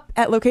meet up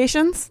at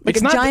locations? Like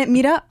It's a not giant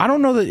meetup? I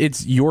don't know that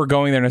it's you're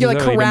going there You're, like,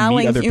 necessarily to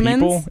corralling meet other humans?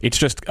 people. It's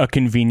just a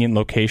convenient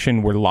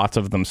location where lots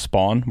of them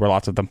spawn, where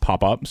lots of them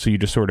pop up. So you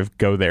just sort of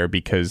go there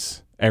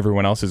because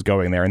everyone else is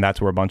going there, and that's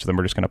where a bunch of them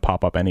are just going to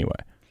pop up anyway.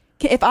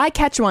 If I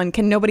catch one,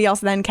 can nobody else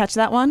then catch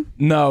that one?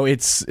 No,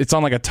 it's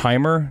on like a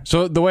timer.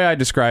 So the way I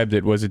described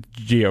it was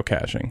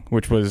geocaching,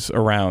 which was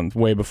around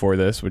way before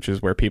this, which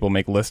is where people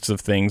make lists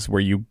of things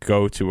where you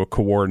go to a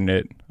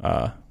coordinate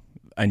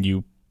and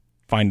you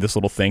find this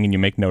little thing and you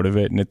make note of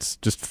it, and it's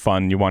just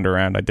fun. You wander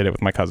around. I did it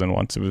with my cousin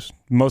once. It was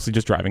mostly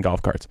just driving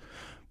golf carts.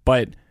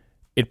 But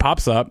it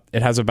pops up.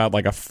 It has about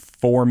like a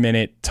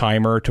 4-minute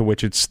timer to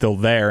which it's still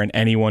there, and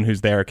anyone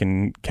who's there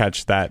can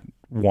catch that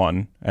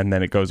one, and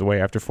then it goes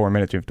away after 4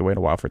 minutes. You have to wait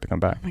a while for it to come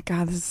back. Oh my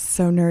God, this is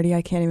so nerdy.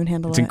 I can't even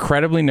handle it. It's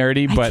incredibly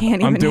nerdy, but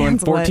I'm doing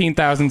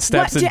 14,000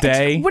 steps a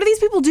day. What do these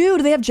people do?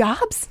 Do they have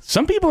jobs?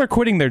 Some people are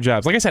quitting their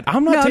jobs. Like I said,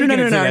 I'm not taking it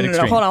to that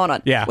extreme. Hold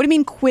on. Yeah. What do you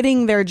mean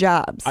quitting their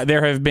jobs?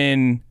 There have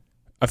been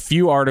a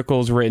few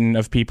articles written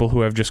of people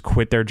who have just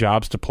quit their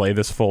jobs to play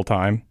this full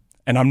time.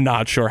 And I'm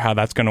not sure how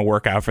that's going to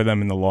work out for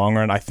them in the long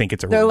run. I think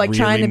it's they're like really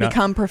trying to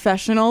become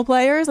professional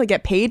players, like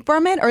get paid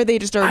from it, or they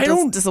just are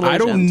disillusioned. I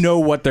don't know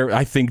what they're.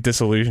 I think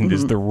disillusioned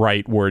is the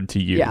right word to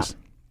use.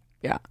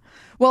 Yeah.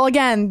 Well,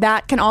 again,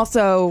 that can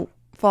also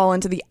fall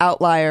into the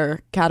outlier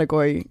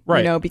category, right?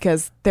 You know,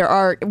 because there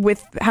are,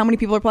 with how many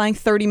people are playing,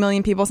 30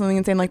 million people, something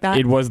insane like that.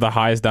 It was the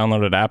highest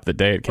downloaded app the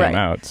day it came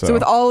out. So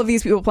with all of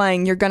these people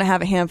playing, you're going to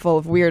have a handful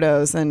of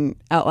weirdos and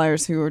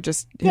outliers who are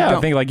just I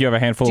think like you have a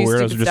handful of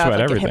weirdos who just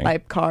about everything. Get hit by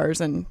cars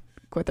and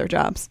quit their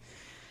jobs.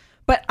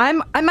 But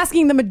I'm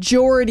asking the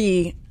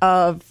majority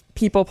of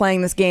people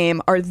playing this game,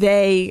 are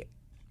they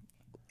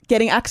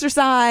getting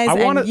exercise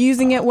and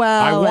using it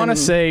well? I want to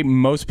say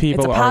most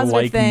people are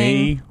like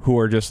me, who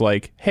are just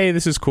like, hey,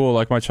 this is cool,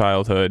 like my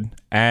childhood,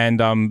 and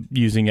I'm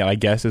using it, I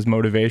guess, as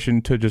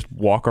motivation to just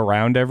walk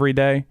around every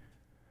day.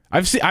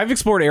 I've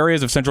explored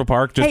areas of Central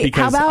Park just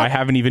because I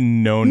haven't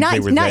even known they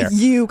were there. Not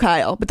you,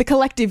 Kyle, but the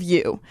collective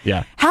you.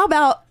 Yeah. How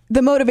about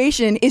the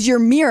motivation is your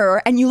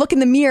mirror, and you look in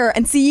the mirror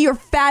and see your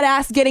fat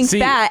ass getting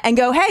fat and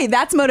go, hey,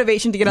 that's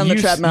motivation to get on the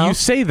treadmill. You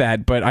say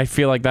that, but I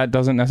feel like that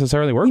doesn't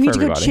necessarily work for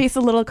everybody. You need to go chase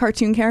a little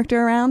cartoon character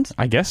around?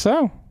 I guess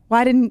so.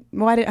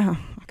 Oh,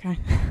 okay.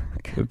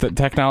 The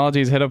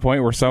technology's hit a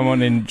point where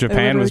someone in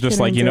Japan was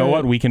just like, you know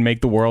what, we can make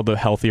the world a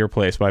healthier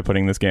place by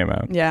putting this game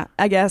out. Yeah,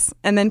 I guess.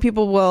 And then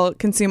people will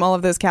consume all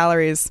of those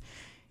calories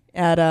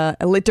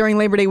during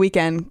Labor Day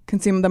weekend,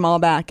 consume them all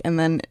back, and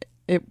then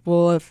it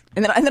will have,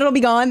 and then it'll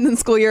be gone. Then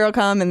school year will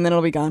come, and then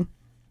it'll be gone.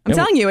 I'm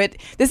telling you,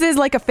 this is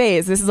like a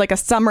phase. This is like a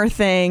summer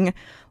thing,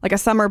 like a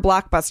summer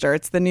blockbuster.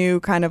 It's the new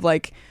kind of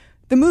like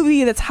the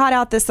movie that's hot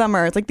out this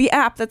summer. It's like the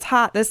app that's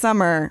hot this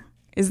summer.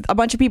 Is a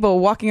bunch of people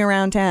walking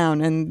around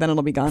town, and then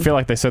it'll be gone. I feel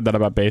like they said that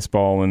about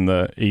baseball in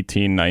the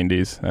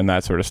 1890s, and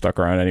that sort of stuck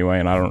around anyway,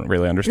 and I don't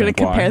really understand why. You're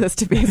going to compare this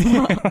to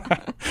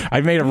baseball?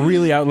 I've made a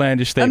really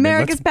outlandish statement.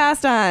 America's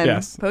pastime.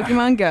 Yes.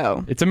 Pokemon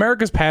Go. It's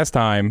America's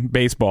pastime,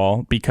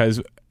 baseball,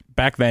 because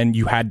back then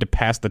you had to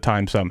pass the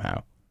time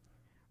somehow.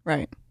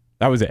 Right.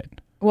 That was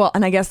it. Well,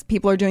 and I guess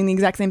people are doing the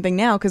exact same thing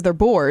now because they're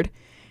bored.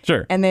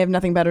 Sure. And they have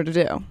nothing better to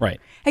do. Right.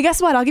 Hey,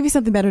 guess what? I'll give you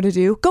something better to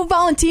do. Go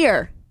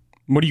volunteer.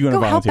 What are you going to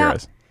volunteer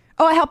as?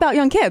 Oh, I help out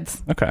young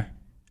kids. Okay.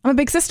 I'm a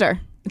big sister.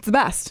 It's the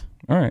best.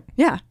 All right.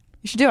 Yeah.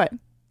 You should do it.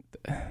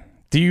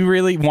 Do you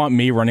really want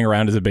me running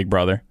around as a big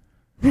brother?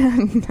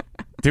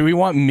 Do we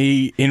want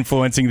me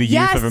influencing the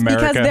youth of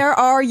America? Yes, because there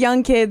are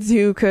young kids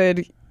who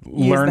could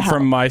learn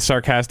from my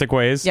sarcastic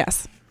ways?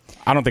 Yes.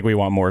 I don't think we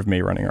want more of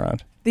me running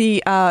around.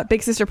 The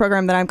Big Sister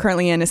program that I'm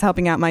currently in is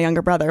helping out my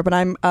younger brother, but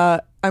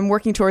I'm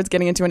working towards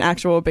getting into an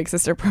actual Big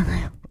Sister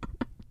program.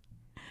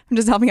 I'm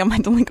just helping out my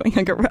delinquent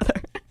younger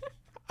brother.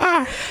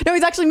 No,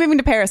 he's actually moving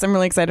to Paris. I'm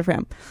really excited for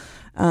him.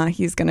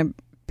 He's going to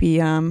be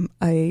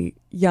a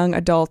young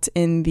adult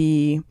in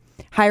the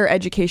higher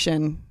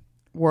education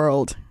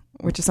world,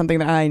 which is something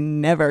that I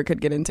never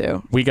could get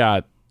into. We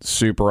got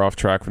super off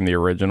track from the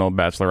original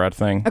Bachelorette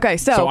thing. Okay,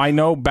 so I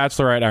know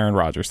Bachelorette Aaron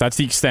Rodgers. That's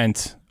the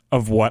extent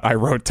of what I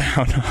wrote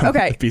down on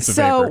a piece of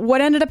paper. So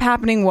what ended up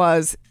happening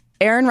was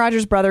Aaron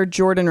Rodgers' brother,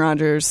 Jordan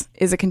Rodgers,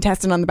 is a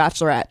contestant on The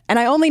Bachelorette. And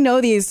I only know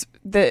these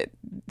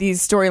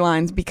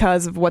storylines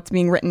because of what's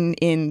being written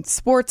in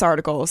sports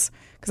articles,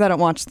 because I don't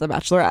watch The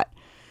Bachelorette.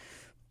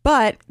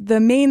 But the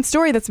main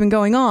story that's been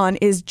going on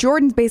is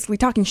Jordan's basically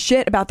talking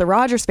shit about the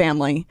Rodgers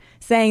family,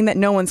 saying that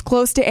no one's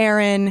close to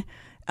Aaron.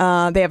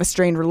 They have a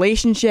strained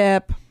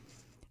relationship.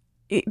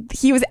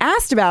 He was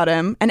asked about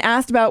him and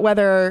asked about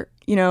whether,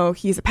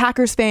 he's a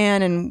Packers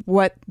fan and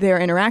what their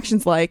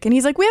interaction's like. And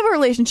he's like, we have a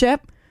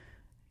relationship.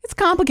 It's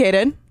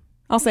complicated.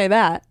 I'll say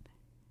that.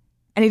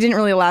 And he didn't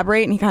really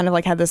elaborate, and he kind of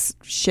like had this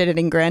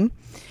shit-eating grin.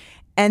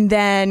 And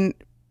then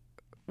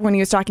when he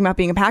was talking about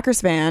being a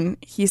Packers fan,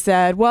 he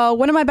said, well,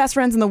 one of my best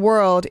friends in the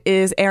world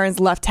is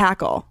Aaron's left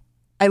tackle.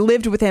 I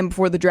lived with him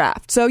before the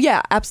draft. So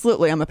yeah,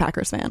 absolutely, I'm a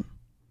Packers fan.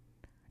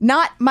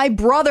 Not my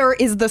brother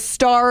is the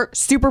star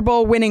Super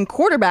Bowl winning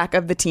quarterback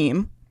of the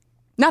team.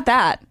 Not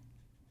that.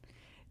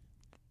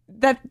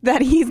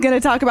 That he's going to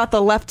talk about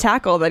the left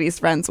tackle that he's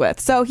friends with.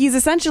 So he's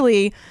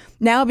essentially,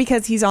 now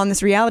because he's on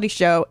this reality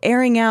show,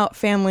 airing out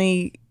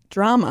family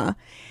drama.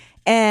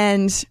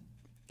 And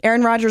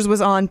Aaron Rodgers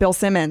was on Bill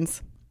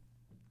Simmons.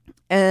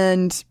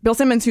 And Bill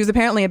Simmons, who's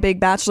apparently a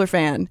big Bachelor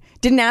fan,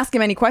 didn't ask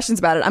him any questions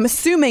about it. I'm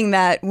assuming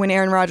that when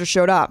Aaron Rodgers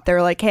showed up, they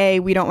were like, hey,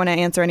 we don't want to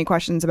answer any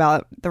questions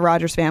about the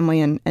Rodgers family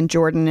and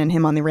Jordan and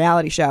him on the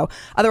reality show.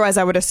 Otherwise,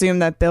 I would assume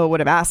that Bill would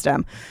have asked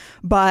him.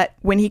 But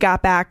when he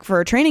got back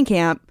for training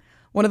camp,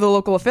 one of the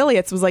local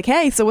affiliates was like,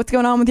 hey, so what's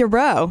going on with your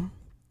bro?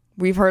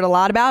 We've heard a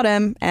lot about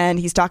him and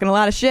he's talking a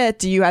lot of shit.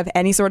 Do you have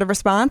any sort of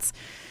response?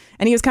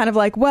 And he was kind of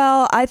like,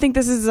 well, I think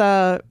this is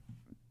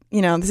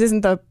this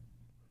isn't the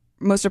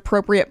most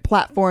appropriate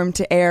platform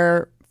to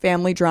air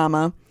family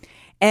drama.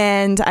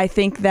 And I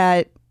think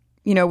that,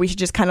 we should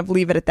just kind of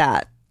leave it at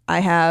that.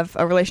 I have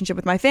a relationship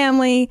with my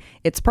family.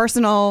 It's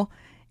personal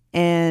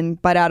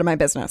but out of my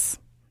business.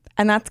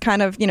 And that's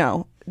kind of,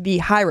 the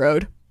high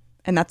road.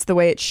 And that's the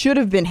way it should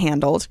have been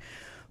handled.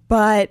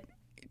 But,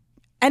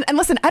 and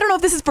listen, I don't know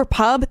if this is for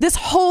pub. This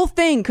whole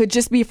thing could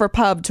just be for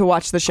pub to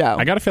watch the show.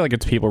 I got to feel like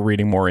it's people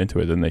reading more into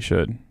it than they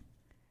should.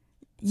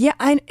 Yeah,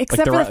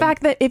 except for the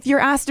fact that if you're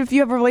asked if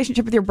you have a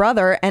relationship with your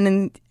brother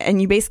and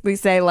you basically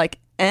say like,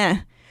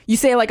 you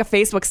say like a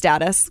Facebook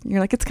status, you're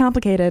like, it's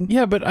complicated.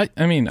 Yeah, but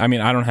I mean,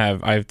 I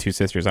have two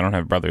sisters. I don't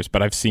have brothers,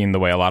 but I've seen the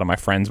way a lot of my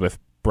friends with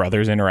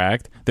brothers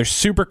interact. They're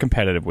super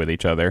competitive with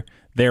each other.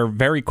 They're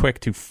very quick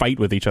to fight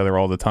with each other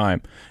all the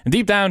time. And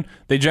deep down,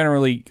 they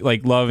generally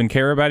like love and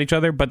care about each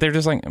other, but they're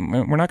just like,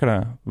 we're not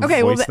going to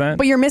voice that.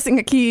 But you're missing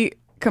a key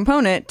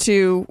component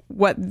to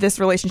what this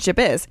relationship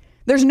is.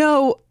 There's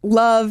no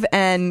love,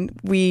 and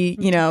we,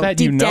 that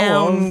deep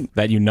down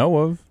that you know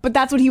of. But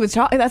that's what he was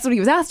that's what he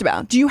was asked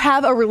about. Do you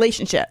have a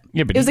relationship?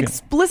 Yeah, but it was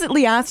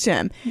explicitly asked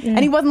him, and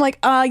he wasn't like,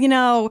 I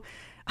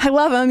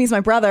love him. He's my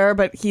brother,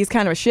 but he's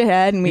kind of a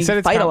shithead, and we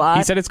fight a lot.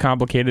 He said it's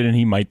complicated, and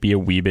he might be a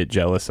wee bit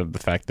jealous of the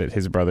fact that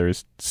his brother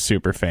is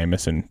super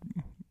famous and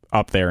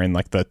up there in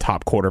like the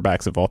top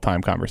quarterbacks of all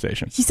time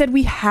conversation. He said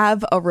we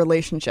have a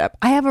relationship.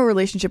 I have a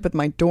relationship with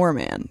my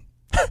doorman.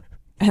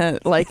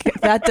 Like,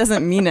 that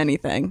doesn't mean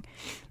anything.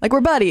 Like,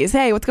 we're buddies.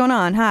 Hey, what's going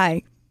on?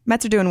 Hi.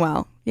 Mets are doing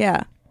well.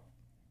 Yeah.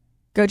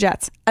 Go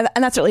Jets. And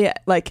that's really it.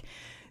 Like,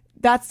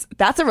 that's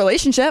a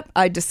relationship.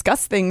 I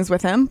discuss things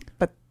with him,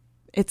 but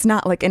it's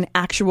not like an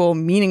actual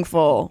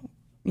meaningful,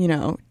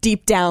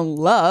 deep down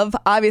love,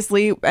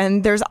 obviously.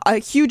 And there's a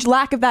huge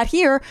lack of that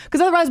here,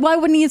 because otherwise, why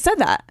wouldn't he have said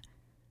that?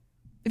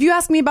 If you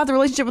ask me about the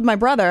relationship with my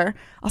brother,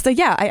 I'll say,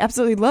 yeah, I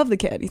absolutely love the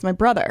kid. He's my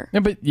brother.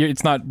 Yeah, but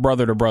it's not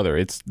brother to brother.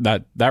 It's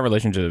that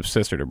relationship is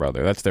sister to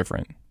brother. That's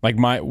different. Like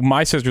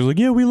my sister's like,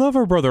 yeah, we love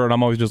our brother. And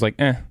I'm always just like,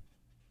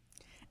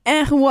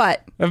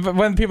 what?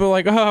 When people are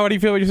like, oh, how do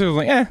you feel about your sister?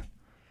 I'm like,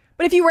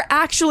 But if you were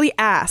actually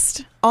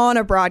asked on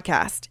a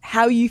broadcast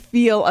how you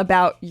feel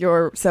about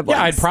your siblings.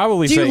 Yeah, I'd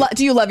probably say.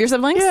 Do you love your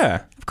siblings?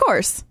 Yeah. Of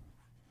course.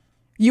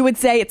 You would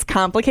say it's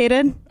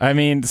complicated? I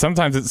mean,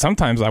 sometimes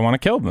I want to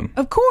kill them.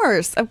 Of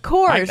course.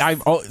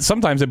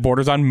 Sometimes it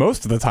borders on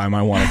most of the time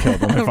I want to kill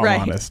them, if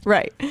right, I'm honest.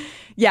 Right.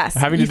 Yes.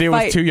 Having to deal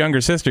with two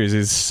younger sisters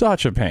is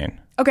such a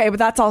pain. Okay, but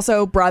that's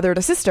also brother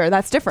to sister.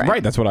 That's different.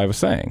 Right, that's what I was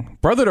saying.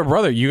 Brother to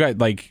brother, you got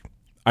like,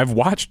 I've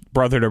watched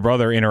brother to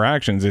brother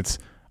interactions. It's,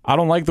 I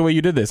don't like the way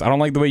you did this. I don't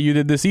like the way you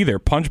did this either.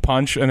 Punch,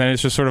 and then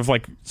it's just sort of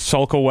like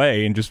sulk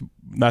away and just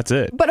that's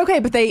it. But okay,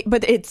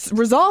 but it's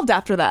resolved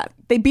after that.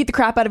 They beat the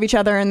crap out of each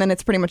other and then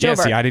it's pretty much over.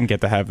 Yeah, see, I didn't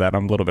get to have that.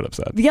 I'm a little bit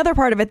upset. The other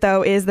part of it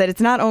though is that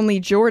it's not only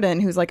Jordan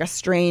who's like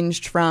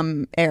estranged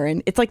from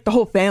Aaron. It's like the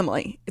whole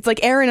family. It's like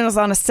Aaron is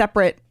on a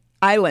separate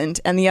island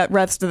and the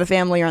rest of the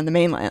family are on the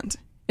mainland.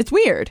 It's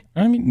weird.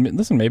 I mean,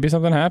 listen, maybe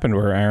something happened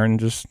where Aaron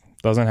just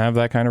doesn't have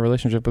that kind of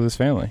relationship with his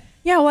family.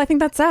 Yeah, well, I think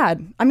that's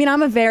sad. I mean,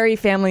 I'm a very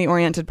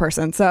family-oriented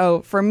person.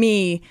 So for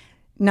me,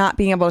 not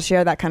being able to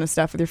share that kind of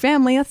stuff with your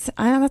family,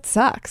 that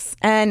sucks.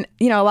 And,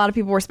 a lot of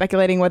people were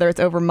speculating whether it's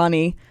over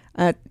money.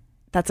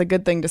 That's a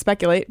good thing to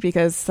speculate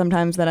because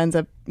sometimes that ends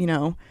up,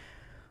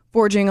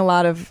 forging a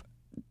lot of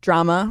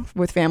drama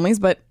with families.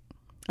 But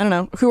I don't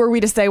know. Who are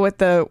we to say what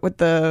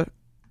the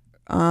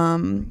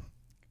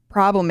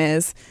problem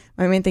is?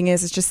 My main thing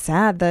is it's just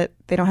sad that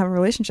they don't have a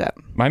relationship.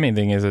 My main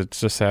thing is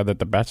it's just sad that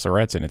The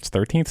Bachelorette's in its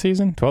 13th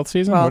season, 12th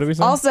season. Well, what did we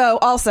say?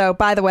 Also,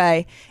 by the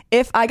way,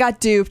 if I got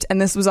duped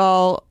and this was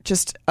all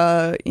just,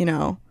 just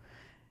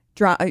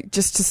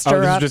to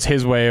stir up. This is just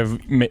his way of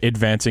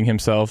advancing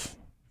himself.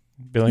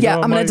 Like,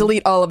 I'm going to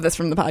delete all of this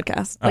from the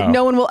podcast. Like,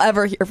 no one will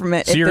ever hear from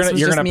it. So you're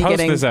going to post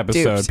this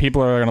episode. Duped.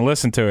 People are going to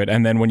listen to it,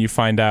 and then when you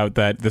find out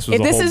that this was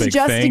a whole big thing, this is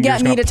just to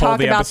get me to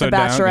talk about The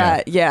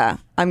Bachelorette. Yeah,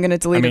 I'm going to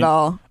delete it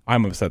all.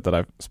 I'm upset that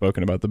I've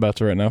spoken about The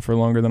Bachelorette now for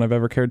longer than I've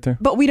ever cared to.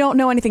 But we don't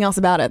know anything else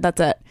about it. That's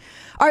it.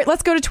 All right,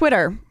 let's go to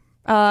Twitter.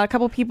 A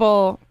couple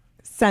people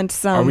sent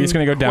some. Are we just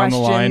going to go down the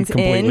line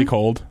completely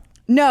cold?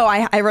 No,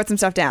 I wrote some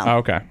stuff down. Oh,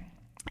 okay.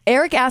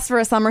 Eric asked for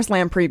a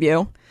SummerSlam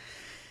preview.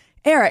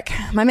 Eric,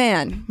 my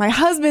man, my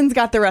husband's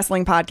got the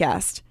wrestling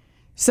podcast.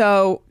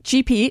 So,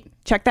 Cheap Heat,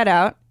 check that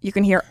out. You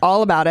can hear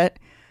all about it.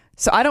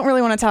 So, I don't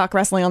really want to talk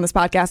wrestling on this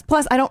podcast.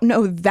 Plus, I don't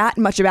know that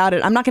much about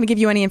it. I'm not going to give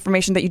you any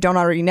information that you don't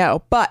already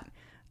know. But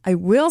I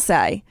will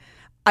say,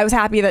 I was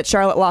happy that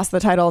Charlotte lost the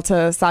title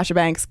to Sasha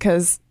Banks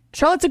because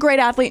Charlotte's a great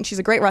athlete and she's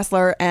a great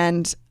wrestler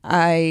and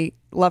I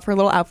love her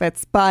little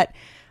outfits. But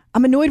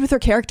I'm annoyed with her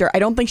character. I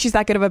don't think she's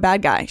that good of a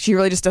bad guy. She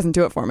really just doesn't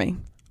do it for me.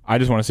 I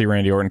just want to see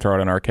Randy Orton throw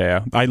out an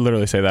RKO. I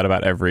literally say that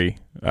about every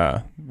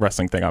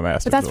wrestling thing I'm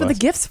asked. But that's what the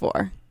gift's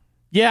for.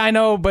 Yeah, I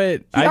know,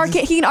 but he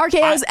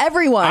RKOs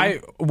everyone.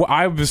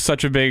 I was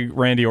such a big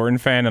Randy Orton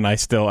fan, and I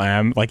still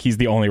am. Like, he's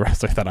the only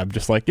wrestler that I'm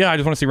just like, yeah, I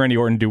just want to see Randy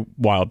Orton do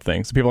wild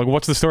things. People are like,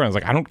 what's the story? I was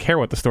like, I don't care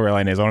what the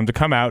storyline is. I want him to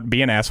come out,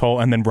 be an asshole,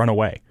 and then run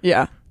away.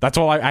 Yeah. That's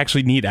all I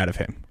actually need out of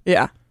him.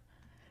 Yeah.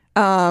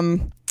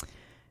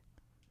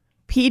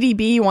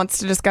 PDB wants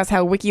to discuss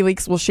how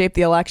WikiLeaks will shape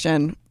the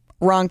election.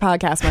 Wrong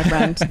podcast, my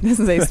friend. This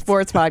is a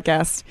sports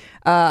podcast.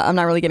 I'm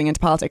not really getting into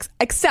politics,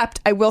 except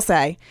I will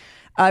say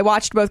I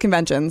watched both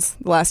conventions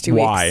the last 2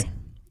 weeks. Why?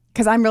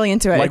 Because I'm really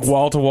into it. Like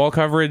wall-to-wall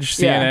coverage,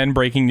 CNN,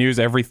 breaking news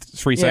every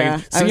 3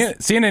 seconds.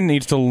 CNN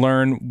needs to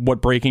learn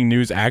what breaking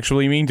news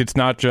actually means. It's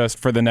not just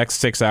for the next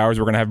 6 hours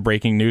we're going to have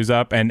breaking news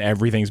up and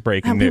everything's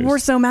breaking news. People were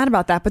so mad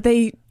about that, but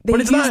they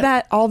use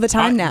that all the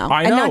time now.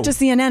 I know. And not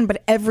just CNN,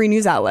 but every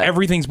news outlet.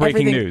 Everything's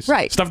breaking news.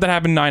 Right. Stuff that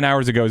happened 9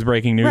 hours ago is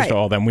breaking news to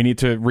all of them. We need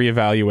to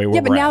reevaluate where we're at.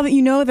 Yeah, but now that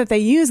you know that they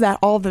use that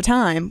all the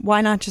time,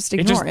 why not just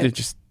ignore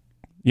it?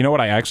 You know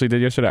what I actually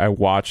did yesterday? I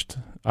watched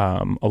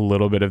a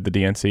little bit of the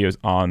DNC. It was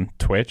on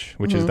Twitch,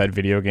 which is that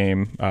video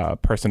game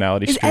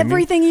personality streaming. Is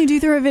everything you do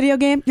through a video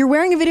game? You're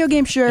wearing a video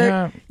game shirt.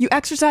 Yeah. You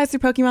exercise through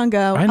Pokemon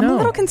Go. I know. I'm a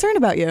little concerned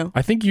about you.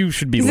 I think you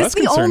should be less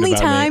concerned about me. Is this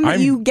the only time that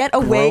you get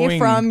away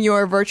from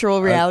your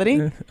virtual reality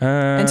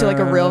into like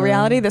a real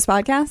reality, this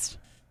podcast?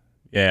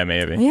 Yeah,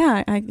 maybe.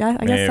 Yeah, I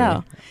guess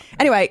so.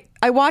 Anyway,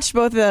 I watched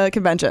both the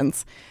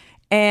conventions,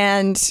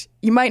 and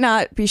you might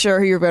not be sure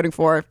who you're voting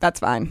for.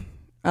 That's fine.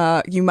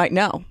 You might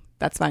know.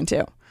 That's fine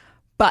too.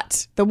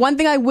 But the one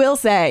thing I will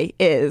say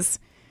is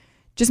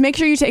just make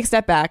sure you take a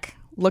step back,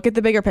 look at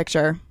the bigger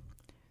picture,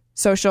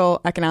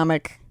 social,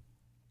 economic,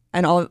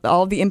 and all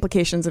of the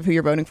implications of who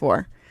you're voting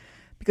for.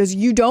 Because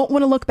you don't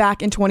want to look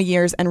back in 20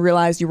 years and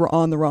realize you were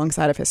on the wrong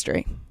side of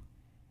history.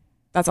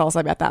 That's all I'll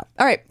say about that.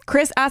 All right.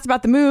 Chris asked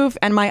about the move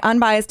and my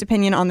unbiased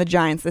opinion on the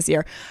Giants this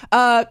year.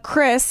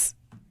 Chris,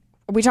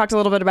 we talked a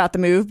little bit about the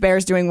move.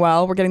 Bears doing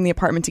well. We're getting the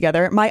apartment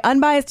together. My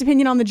unbiased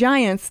opinion on the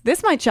Giants.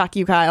 This might shock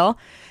you, Kyle.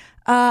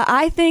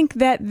 I think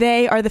that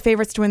they are the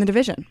favorites to win the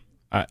division.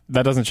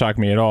 That doesn't shock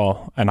me at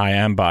all, and I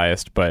am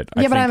biased, but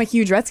but I'm a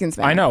huge Redskins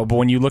fan. I know, but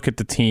when you look at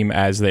the team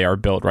as they are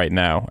built right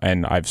now,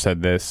 and I've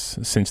said this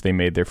since they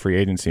made their free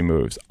agency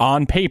moves,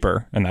 on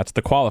paper, and that's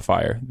the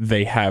qualifier,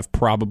 they have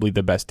probably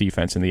the best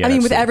defense in the NFC. I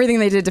mean, with everything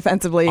they did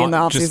defensively in the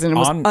offseason, it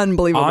was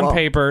unbelievable. On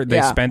paper,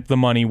 they spent the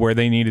money where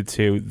they needed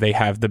to. They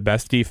have the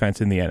best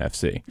defense in the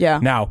NFC. Yeah.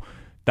 Now,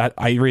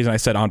 the reason I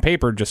said on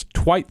paper just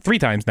 3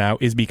 times now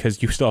is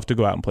because you still have to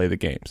go out and play the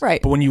games.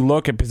 Right. But when you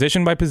look at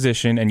position by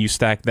position and you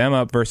stack them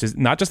up versus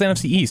not just the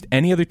NFC East,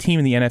 any other team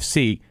in the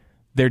NFC,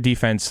 their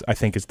defense, I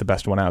think, is the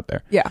best one out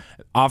there. Yeah.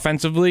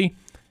 Offensively,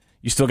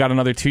 you still got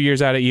another 2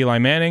 years out of Eli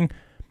Manning.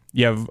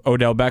 You have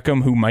Odell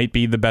Beckham, who might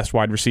be the best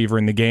wide receiver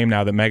in the game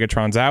now that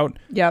Megatron's out.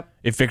 Yep.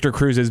 If Victor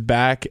Cruz is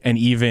back and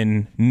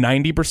even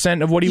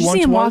 90% of what he once was. Did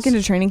you see him walk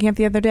into training camp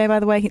the other day, by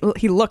the way?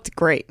 He looked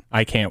great.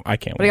 I can't wait.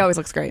 But he always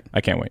looks great.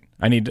 I can't wait.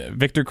 I need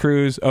Victor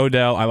Cruz,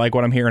 Odell. I like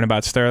what I'm hearing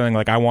about Sterling.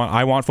 Like I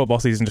want football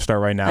season to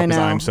start right now because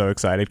I'm so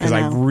excited because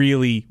I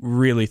really,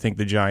 really think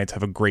the Giants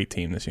have a great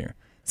team this year.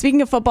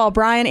 Speaking of football,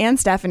 Brian and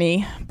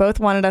Stephanie both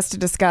wanted us to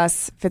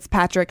discuss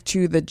Fitzpatrick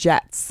to the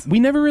Jets. We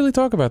never really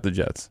talk about the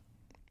Jets.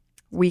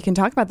 We can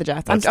talk about the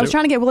Jets. I was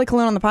trying to get Willie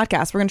Colon on the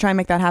podcast. We're going to try and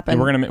make that happen.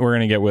 Yeah, we're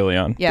gonna get Willie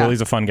on. Yeah. Willie's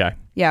a fun guy.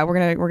 Yeah,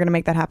 we're gonna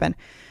make that happen.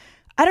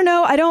 I don't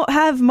know. I don't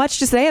have much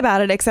to say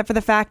about it except for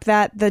the fact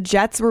that the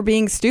Jets were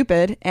being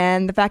stupid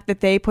and the fact that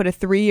they put a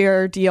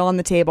 3-year deal on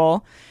the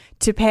table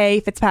to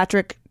pay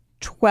Fitzpatrick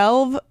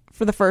 $12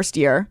 for the first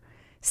year,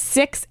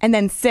 $6 and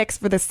then $6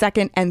 for the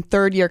second and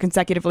third year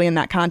consecutively in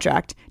that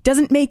contract.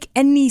 Doesn't make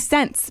any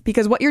sense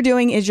because what you're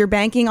doing is you're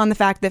banking on the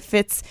fact that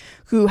Fitz,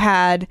 who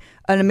had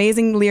an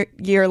amazing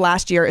year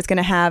last year, is going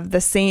to have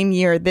the same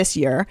year this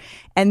year.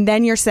 And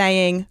then you're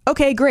saying,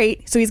 okay,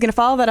 great. So he's going to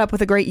follow that up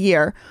with a great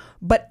year.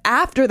 But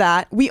after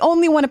that, we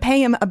only want to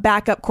pay him a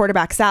backup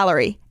quarterback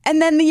salary.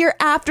 And then the year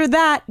after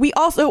that, we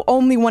also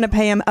only want to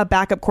pay him a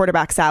backup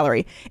quarterback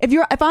salary.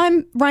 If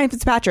I'm Ryan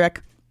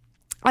Fitzpatrick,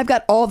 I've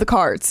got all the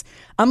cards.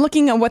 I'm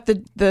looking at what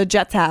the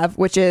Jets have,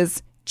 which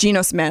is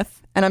Geno Smith.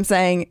 And I'm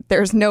saying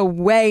there's no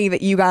way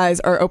that you guys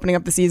are opening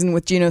up the season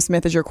with Geno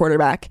Smith as your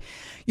quarterback.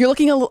 You're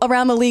looking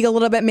around the league a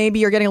little bit. Maybe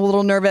you're getting a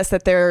little nervous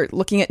that they're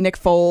looking at Nick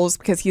Foles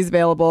because he's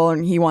available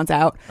and he wants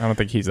out. I don't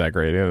think he's that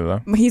great either,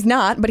 though. He's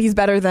not, but he's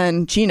better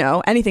than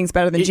Geno. Anything's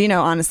better than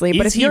Geno, honestly.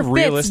 But if you're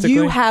Fitz,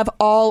 you have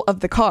all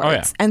of the cards. Oh,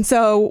 yeah. And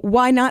so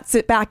why not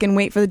sit back and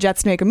wait for the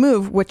Jets to make a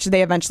move, which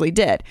they eventually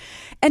did.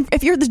 And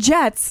if you're the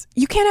Jets,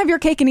 you can't have your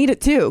cake and eat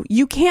it too.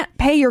 You can't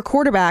pay your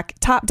quarterback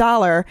top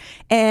dollar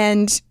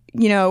and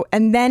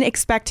then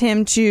expect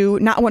him to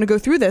not want to go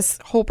through this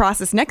whole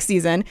process next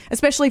season,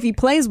 especially if he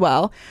plays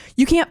well.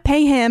 You can't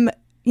pay him,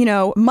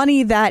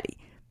 money that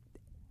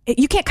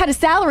you can't cut his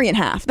salary in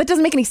half. That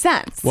doesn't make any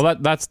sense. Well,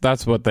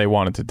 that's what they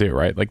wanted to do,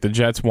 right? Like the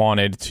Jets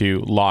wanted to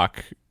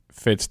lock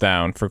Fitz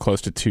down for close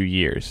to 2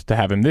 years to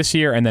have him this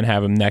year and then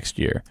have him next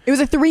year. It was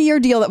a 3-year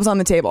deal that was on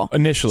the table.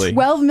 Initially.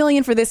 $12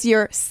 million for this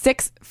year,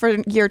 $6 for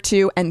year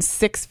 2, and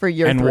 $6 for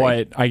year 3.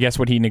 And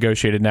what he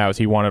negotiated now is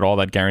he wanted all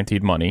that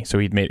guaranteed money. So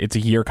it's a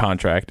year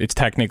contract. It's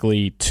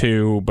technically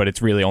 2, but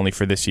it's really only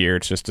for this year.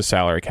 It's just a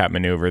salary cap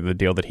maneuver, the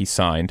deal that he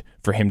signed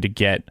for him to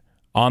get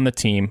on the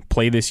team,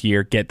 play this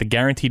year, get the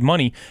guaranteed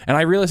money, and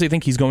I realistically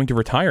think he's going to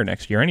retire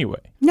next year anyway.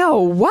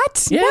 No,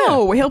 what? Yeah,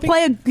 no, he'll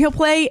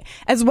play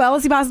as well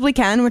as he possibly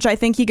can, which I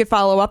think he could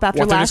follow up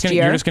after last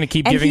year. You're just going to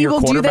keep giving your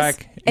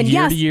quarterback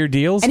year-to-year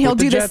deals, and he'll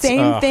do the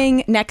same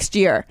thing next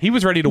year. He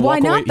was ready to walk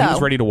away. He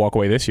was ready to walk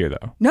away this year,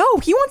 though. No,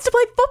 he wants to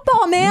play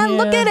football, man. Yeah.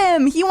 Look at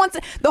him. He wants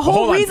the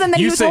whole reason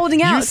that he was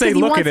holding out is because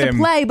he wants to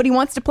play, but he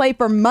wants to play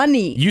for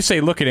money. You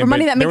say, look at him. For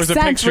money that makes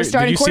sense for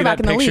starting quarterback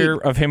in the league. Did you see that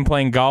picture of him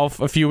playing golf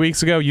a few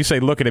weeks ago? You say,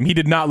 look at him. He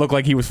did not look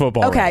like he was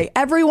football. Okay, ready.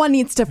 Everyone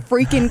needs to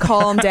freaking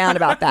calm down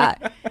about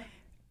that.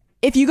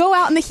 If you go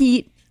out in the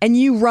heat and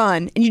you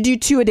run and you do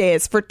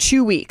 2-a-days for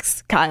 2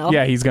 weeks, Kyle.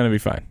 Yeah, he's going to be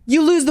fine.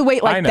 You lose the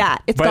weight like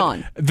that. It's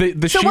gone.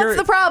 So what's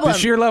the problem? The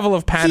sheer level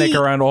of panic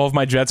around all of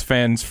my Jets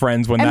friends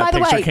when that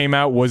picture came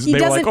out was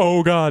they were like,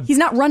 oh, God. He's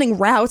not running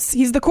routes.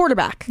 He's the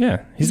quarterback.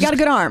 Yeah. He's got a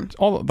good arm.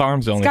 All the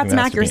arm's the only thing He's got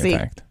some accuracy.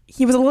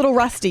 He was a little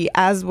rusty,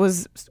 as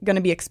was going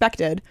to be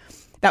expected.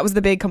 That was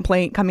the big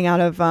complaint coming out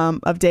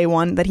of day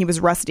one, that he was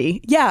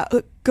rusty. Yeah,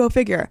 go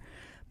figure.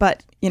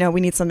 But,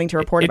 we need something to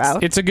report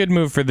about. It's a good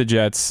move for the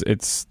Jets.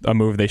 It's a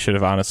move they should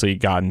have honestly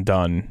gotten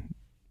done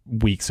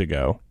weeks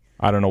ago.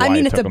 I don't know why. I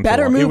mean, it's a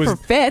better move for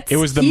Fitz.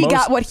 He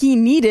got what he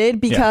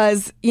needed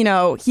because,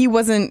 he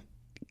wasn't.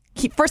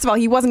 First of all,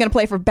 he wasn't going to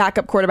play for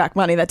backup quarterback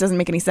money. That doesn't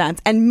make any sense.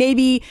 And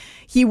maybe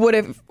he would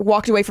have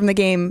walked away from the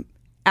game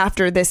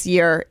after this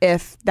year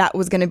if that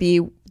was going to be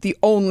the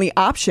only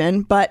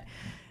option. But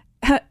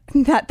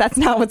that's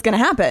not what's going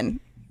to happen.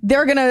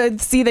 They're going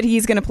to see that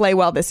he's going to play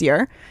well this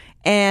year,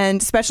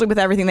 and especially with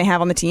everything they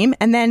have on the team.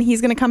 And then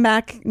he's going to come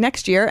back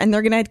next year, and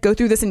they're going to go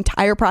through this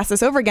entire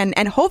process over again.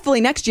 And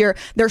hopefully next year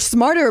they're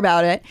smarter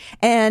about it,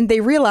 and they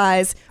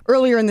realize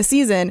earlier in the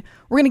season,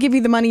 we're going to give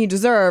you the money you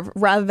deserve,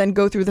 rather than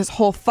go through this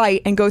whole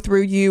fight and go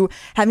through you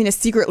having to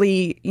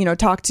secretly,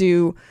 talk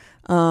to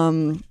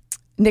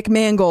Nick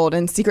Mangold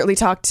and secretly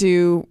talk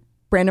to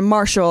Brandon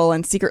Marshall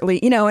and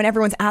secretly, and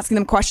everyone's asking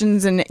them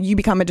questions and you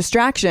become a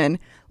distraction.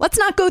 Let's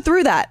not go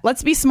through that.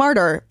 Let's be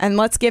smarter and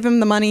let's give him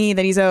the money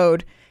that he's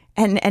owed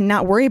and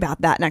not worry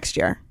about that next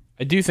year.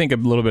 I do think a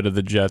little bit of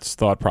the Jets'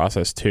 thought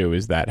process, too,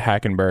 is that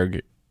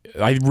Hackenberg,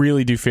 I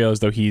really do feel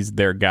as though he's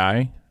their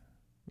guy.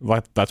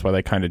 That's why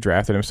they kind of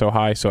drafted him so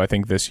high. So I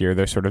think this year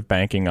they're sort of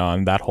banking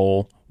on that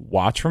whole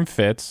watch from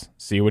Fitz,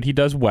 see what he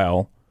does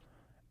well,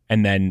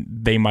 and then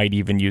they might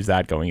even use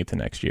that going into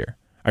next year.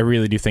 I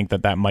really do think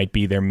that might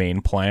be their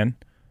main plan.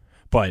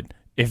 But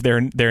if their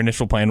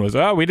initial plan was,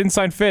 we didn't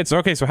sign Fitz,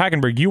 okay, so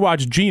Hackenberg, you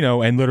watch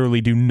Geno and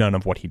literally do none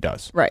of what he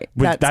does. Right.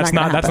 That's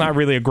not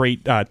really a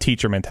great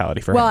teacher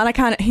mentality for him. Well, and I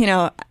kind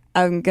of,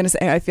 I'm going to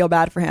say I feel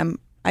bad for him.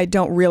 I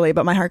don't really,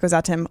 but my heart goes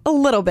out to him a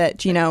little bit,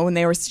 Geno, when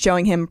they were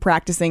showing him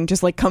practicing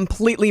just like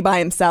completely by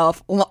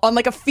himself on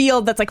like a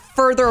field that's like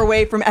further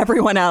away from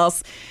everyone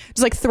else,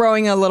 just like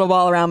throwing a little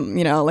ball around,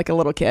 like a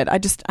little kid.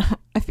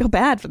 I feel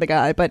bad for the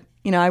guy, but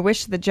I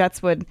wish the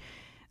Jets would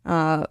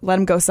let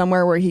him go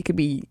somewhere where he could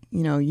be,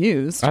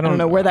 used. I don't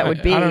know where that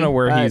would be. I don't know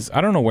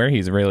where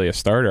he's really a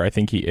starter. I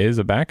think he is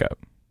a backup.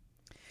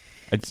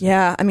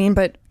 Yeah,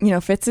 but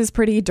Fitz is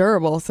pretty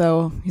durable,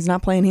 so he's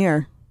not playing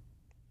here.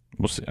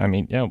 We'll see.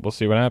 We'll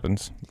see what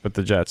happens with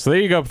the Jets. So there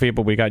you go,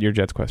 people. We got your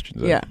Jets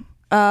questions. Yeah.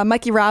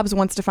 Mikey Robs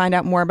wants to find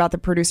out more about the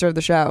producer of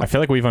the show. I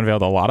feel like we've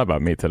unveiled a lot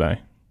about me today.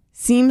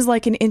 Seems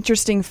like an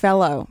interesting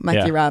fellow,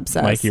 Mikey Robs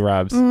says. Mikey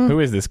Robs. Who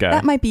is this guy?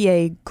 That might be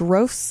a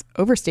gross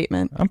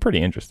overstatement. I'm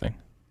pretty interesting.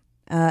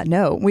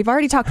 No. We've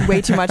already talked way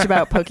too much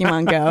about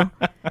Pokemon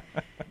Go.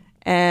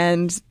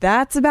 And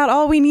that's about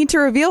all we need to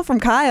reveal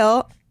from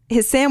Kyle.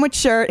 His sandwich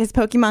shirt, his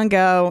Pokemon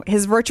Go,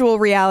 his virtual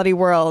reality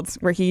world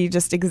where he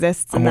just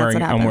exists. And that's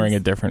what happens. I'm wearing a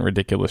different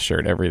ridiculous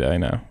shirt every day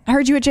now. I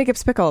heard you at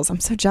Jacob's Pickles. I'm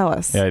so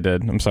jealous. Yeah, I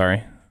did. I'm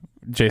sorry.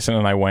 Jason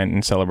and I went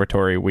in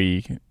celebratory.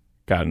 We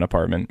got an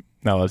apartment.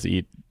 Now let's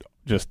eat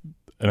just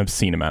an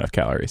obscene amount of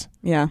calories.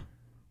 Yeah.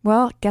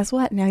 Well, guess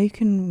what? Now you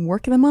can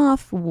work them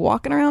off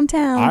walking around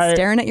town,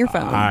 staring at your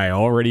phone. I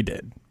already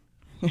did.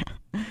 Yeah.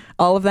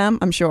 All of them,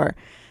 I'm sure.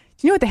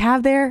 Do you know what they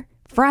have there?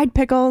 Fried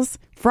pickles,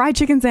 fried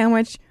chicken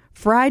sandwich,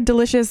 fried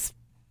delicious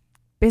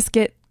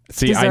biscuit.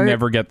 See, dessert, I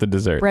never get the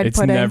dessert. Bread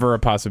pudding. Never a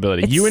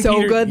possibility. It's you and so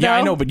Peter, good, though. Yeah,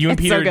 I know, but you and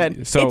it's Peter. So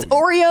good. So it's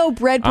Oreo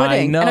bread pudding.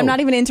 I know. And I'm not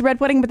even into bread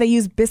pudding, but they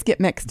use biscuit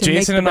mix to make the bread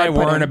pudding. Jason and I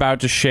weren't about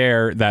to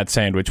share that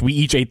sandwich. We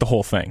each ate the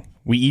whole thing.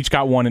 We each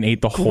got one and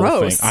ate the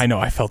whole thing. I know.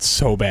 I felt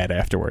so bad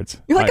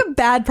afterwards. You're like a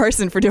bad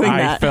person for doing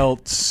that. I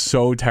felt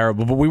so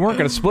terrible. But we weren't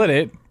going to split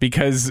it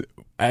because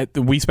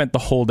we spent the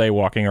whole day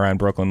walking around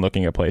Brooklyn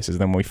looking at places.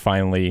 Then we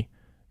finally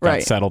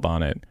got settled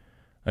on it.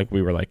 Like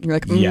we were like, you're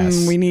like,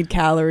 yes, we need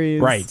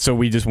calories. Right. So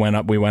we just went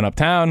up. We went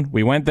uptown.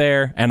 We went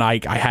there, and I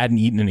hadn't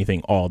eaten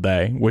anything all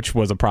day, which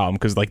was a problem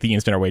because like the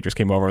instant our waitress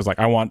came over, I was like,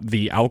 I want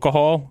the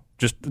alcohol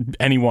just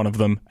any one of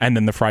them, and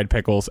then the fried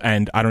pickles,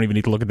 and I don't even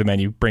need to look at the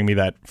menu. Bring me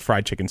that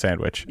fried chicken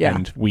sandwich. Yeah.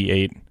 And we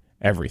ate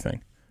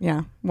everything.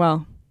 Yeah.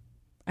 Well,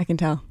 I can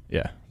tell.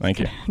 Yeah. Thank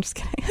you. I'm just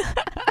kidding.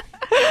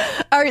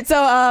 All right.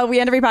 So we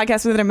end every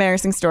podcast with an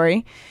embarrassing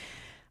story.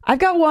 I've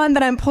got one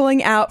that I'm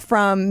pulling out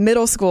from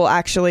middle school,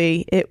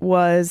 actually. It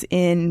was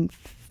in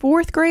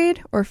 4th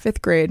grade or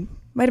 5th grade.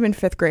 Might have been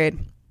 5th grade.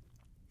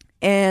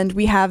 And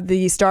we have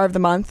the star of the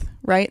month,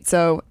 right?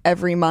 So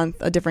every month,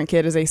 a different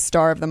kid is a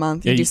star of the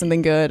month. You do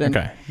something good. And,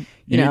 okay.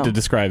 You need to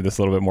describe this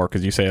a little bit more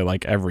because you say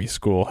like every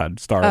school had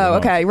star of the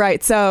month. Okay.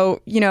 Right.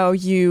 So,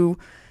 you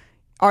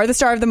are the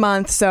star of the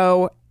month.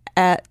 So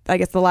at, I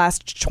guess, the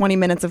last 20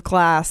 minutes of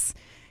class,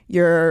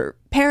 your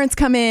parents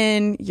come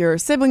in, your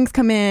siblings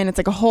come in. It's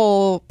like a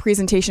whole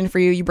presentation for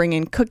you. You bring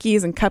in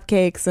cookies and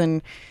cupcakes,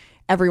 and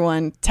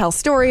everyone tells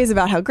stories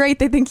about how great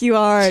they think you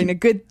are and a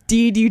good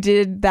deed you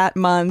did that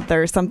month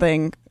or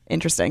something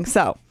interesting.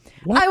 So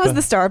I was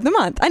the star of the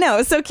month. I know. It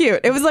was so cute.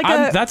 It was like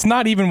that's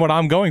not even what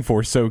I'm going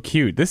for. So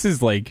cute. This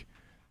is like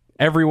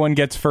everyone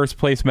gets first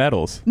place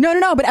medals. No.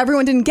 But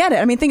everyone didn't get it.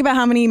 I mean, think about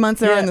how many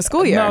months there are in the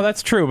school year. No,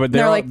 that's true. But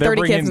there are like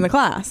 30 kids in the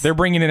class. They're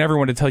bringing in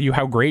everyone to tell you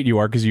how great you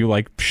are because you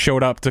like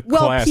showed up to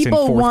class in 4th grade.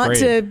 Well, people want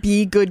to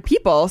be good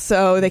people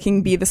so they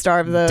can be the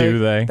star of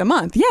the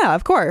month. Yeah,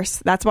 of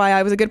course. That's why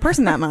I was a good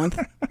person that month.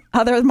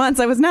 Other months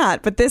I was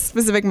not, but this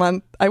specific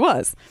month I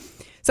was.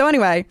 So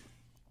anyway,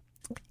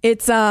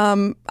 it's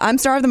I'm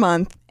star of the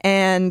month,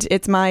 and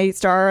it's my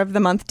star of the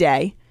month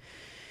day.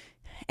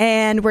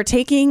 And we're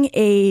taking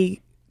a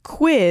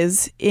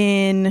quiz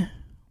in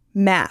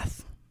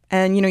math,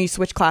 and you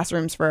switch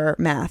classrooms for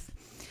math,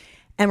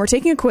 and we're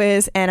taking a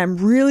quiz, and I'm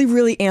really,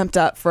 really amped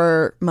up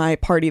for my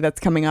party that's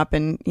coming up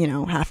in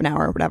half an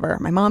hour or whatever.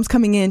 My mom's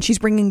coming in. She's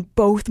bringing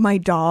both my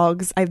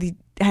dogs. I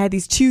had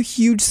these 2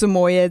 huge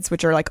Samoyeds,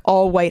 which are like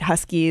all white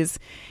huskies,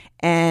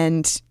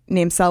 and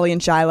named Sully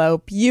and Shiloh.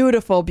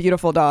 Beautiful,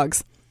 beautiful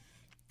dogs.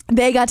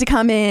 They got to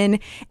come in,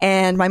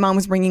 and my mom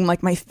was bringing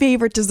like my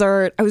favorite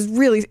dessert. I was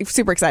really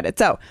super excited.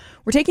 So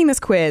we're taking this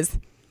quiz,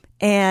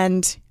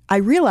 and I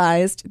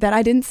realized that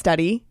I didn't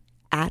study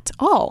at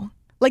all.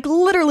 Like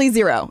literally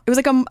zero. It was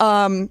like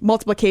a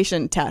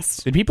multiplication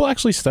test. Did people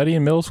actually study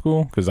in middle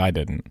school? Because I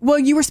didn't. Well,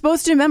 you were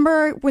supposed to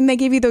remember when they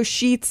gave you those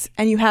sheets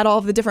and you had all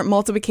of the different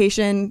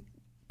multiplication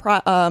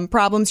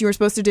problems you were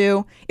supposed to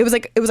do. It was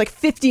like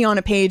 50 on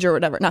a page or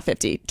whatever. Not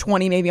 50,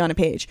 20 maybe on a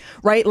page,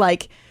 right?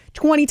 Like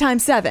 20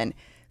 times 7,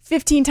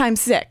 15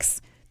 times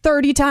 6,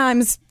 30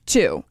 times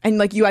 2. And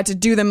like you had to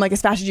do them like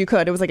as fast as you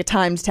could. It was like a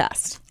timed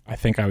test. I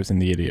think I was in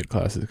the idiot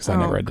classes because I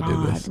never had to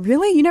do this.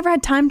 Really? You never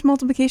had timed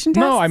multiplication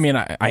tests? No, I mean,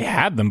 I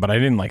had them, but I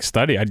didn't like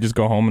study. I'd just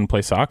go home and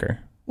play soccer.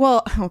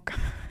 Well,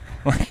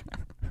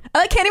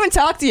 I can't even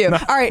talk to you. No.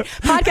 All right,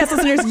 podcast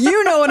listeners,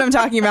 you know what I'm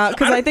talking about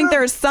because I think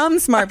there are some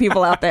smart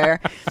people out there.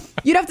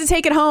 You'd have to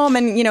take it home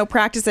and,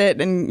 practice it,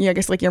 and I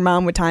guess like your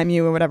mom would time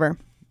you or whatever.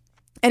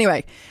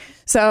 Anyway,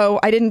 so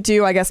I didn't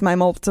do, I guess, my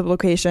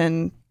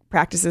multiplication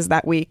practices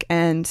that week,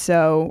 and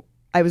so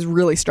I was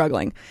really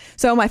struggling.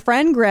 So my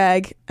friend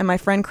Greg and my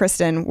friend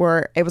Kristen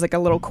it was like a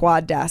little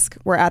quad desk,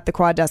 were at the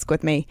quad desk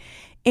with me.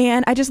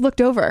 And I just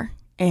looked over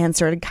and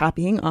started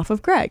copying off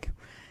of Greg.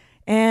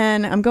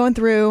 And I'm going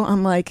through,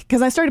 I'm like,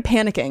 because I started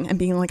panicking and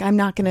being like, I'm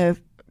not going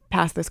to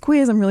pass this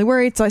quiz. I'm really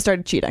worried. So I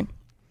started cheating.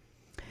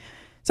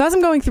 So as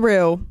I'm going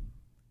through,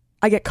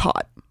 I get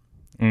caught.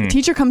 The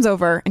teacher comes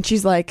over and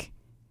she's like,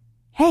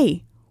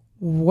 hey,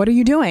 what are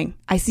you doing?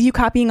 I see you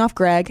copying off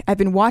Greg. I've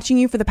been watching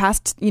you for the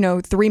past,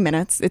 3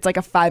 minutes. It's like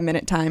a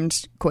 5-minute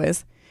timed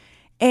quiz.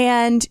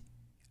 And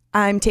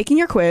I'm taking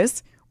your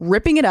quiz,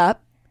 ripping it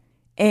up,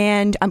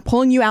 and I'm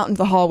pulling you out into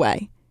the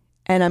hallway,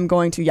 and I'm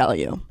going to yell at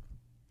you.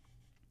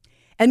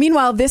 And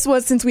meanwhile, this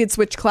was, since we had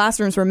switched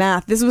classrooms for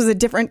math, this was a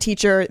different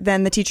teacher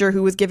than the teacher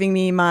who was giving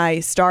me my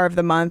star of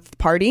the month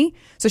party.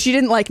 So she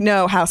didn't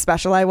know how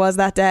special I was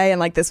that day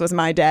and this was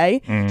my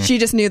day. She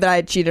just knew that I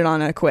had cheated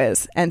on a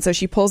quiz. And so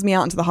she pulls me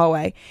out into the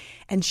hallway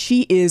and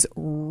she is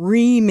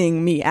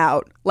reaming me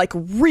out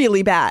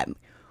really bad.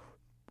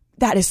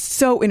 That is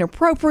so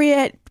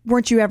inappropriate.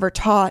 Weren't you ever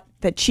taught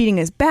that cheating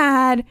is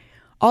bad?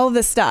 All of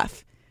this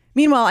stuff.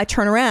 Meanwhile, I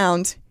turn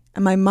around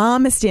and my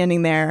mom is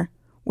standing there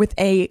with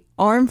a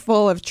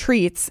armful of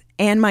treats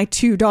and my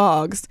 2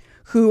 dogs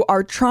who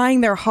are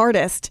trying their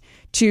hardest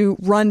to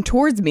run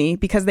towards me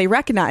because they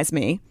recognize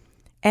me.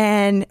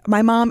 And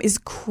my mom is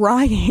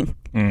crying.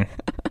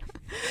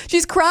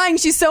 She's crying.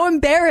 She's so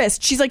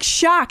embarrassed. She's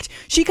shocked.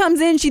 She comes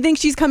in. She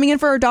thinks she's coming in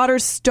for her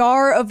daughter's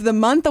Star of the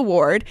Month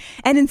award.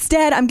 And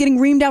instead, I'm getting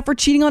reamed out for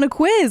cheating on a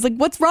quiz.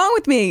 What's wrong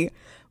with me?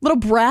 Little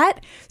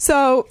brat.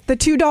 So the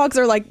 2 dogs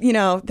are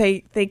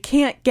they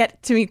can't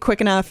get to me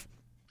quick enough.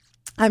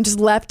 I'm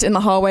just left in the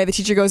hallway. The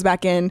teacher goes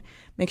back in,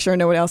 make sure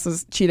no one else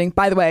is cheating.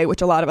 By the way,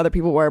 which a lot of other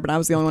people were, but I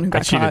was the only one who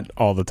got caught. I cheated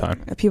all the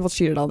time. People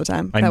cheated all the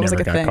time. I that never was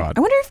a got thing. Caught.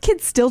 I wonder if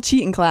kids still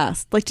cheat in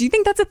class. Do you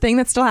think that's a thing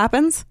that still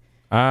happens?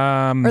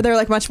 Or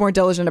they're much more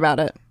diligent about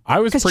it?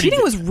 Because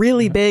cheating was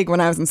really big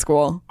when I was in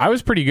school. I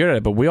was pretty good at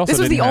it, but we also this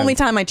was the only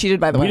time I cheated.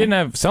 By the way, we didn't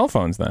have cell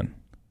phones then.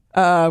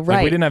 Right.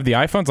 Like, we didn't have the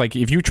iPhones. Like,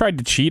 if you tried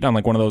to cheat on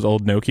like one of those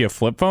old Nokia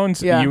flip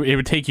phones, Yeah. it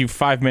would take you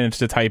 5 minutes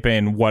to type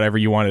in whatever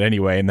you wanted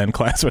anyway, and then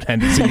class would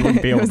end. So you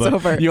wouldn't be able It was to.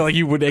 over.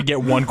 You would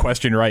get one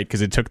question right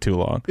because it took too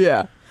long.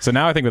 Yeah. So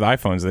now I think with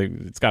iPhones,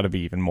 it's got to be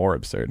even more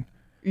absurd.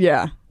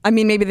 Yeah. I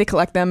mean, maybe they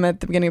collect them at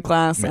the beginning of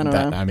class. I don't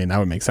know. I mean, that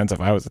would make sense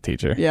if I was a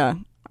teacher. Yeah.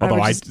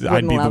 Although I'd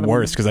I'd be the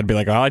worst because I'd be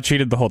like, oh, I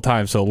cheated the whole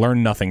time, so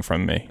learn nothing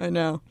from me. I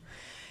know.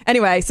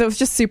 Anyway, so it was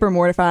just super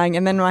mortifying.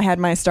 And then I had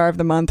my Star of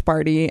the Month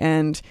party,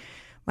 and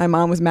my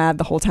mom was mad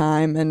the whole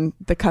time, and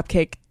the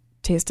cupcake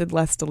tasted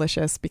less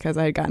delicious because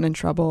I had gotten in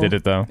trouble. Did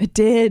it though? It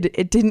did.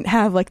 It didn't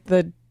have like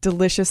the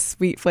delicious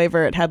sweet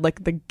flavor. It had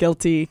like the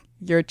guilty,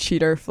 you're a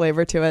cheater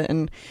flavor to it.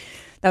 And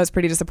that was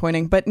pretty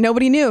disappointing. But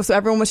nobody knew. So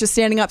everyone was just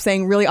standing up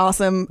saying really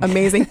awesome,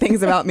 amazing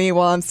things about me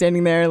while I'm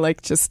standing there,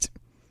 like just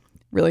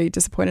really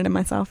disappointed in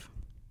myself.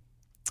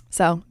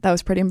 So that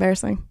was pretty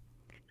embarrassing.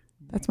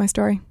 That's my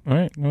story. All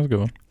right. That was a good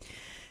one.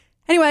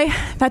 Anyway,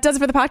 that does it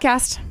for the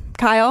podcast.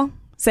 Kyle,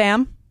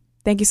 Sam,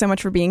 thank you so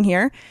much for being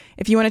here.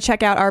 If you want to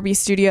check out RB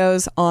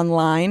Studios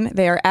online,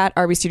 they are at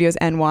RB Studios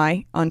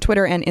NY on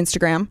Twitter and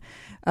Instagram.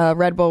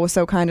 Red Bull was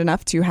so kind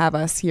enough to have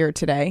us here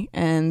today,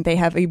 and they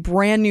have a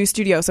brand new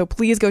studio. So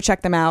please go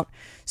check them out.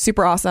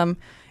 Super awesome.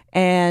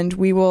 And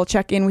we will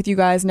check in with you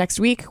guys next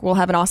week. We'll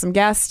have an awesome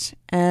guest,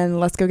 and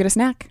let's go get a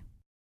snack.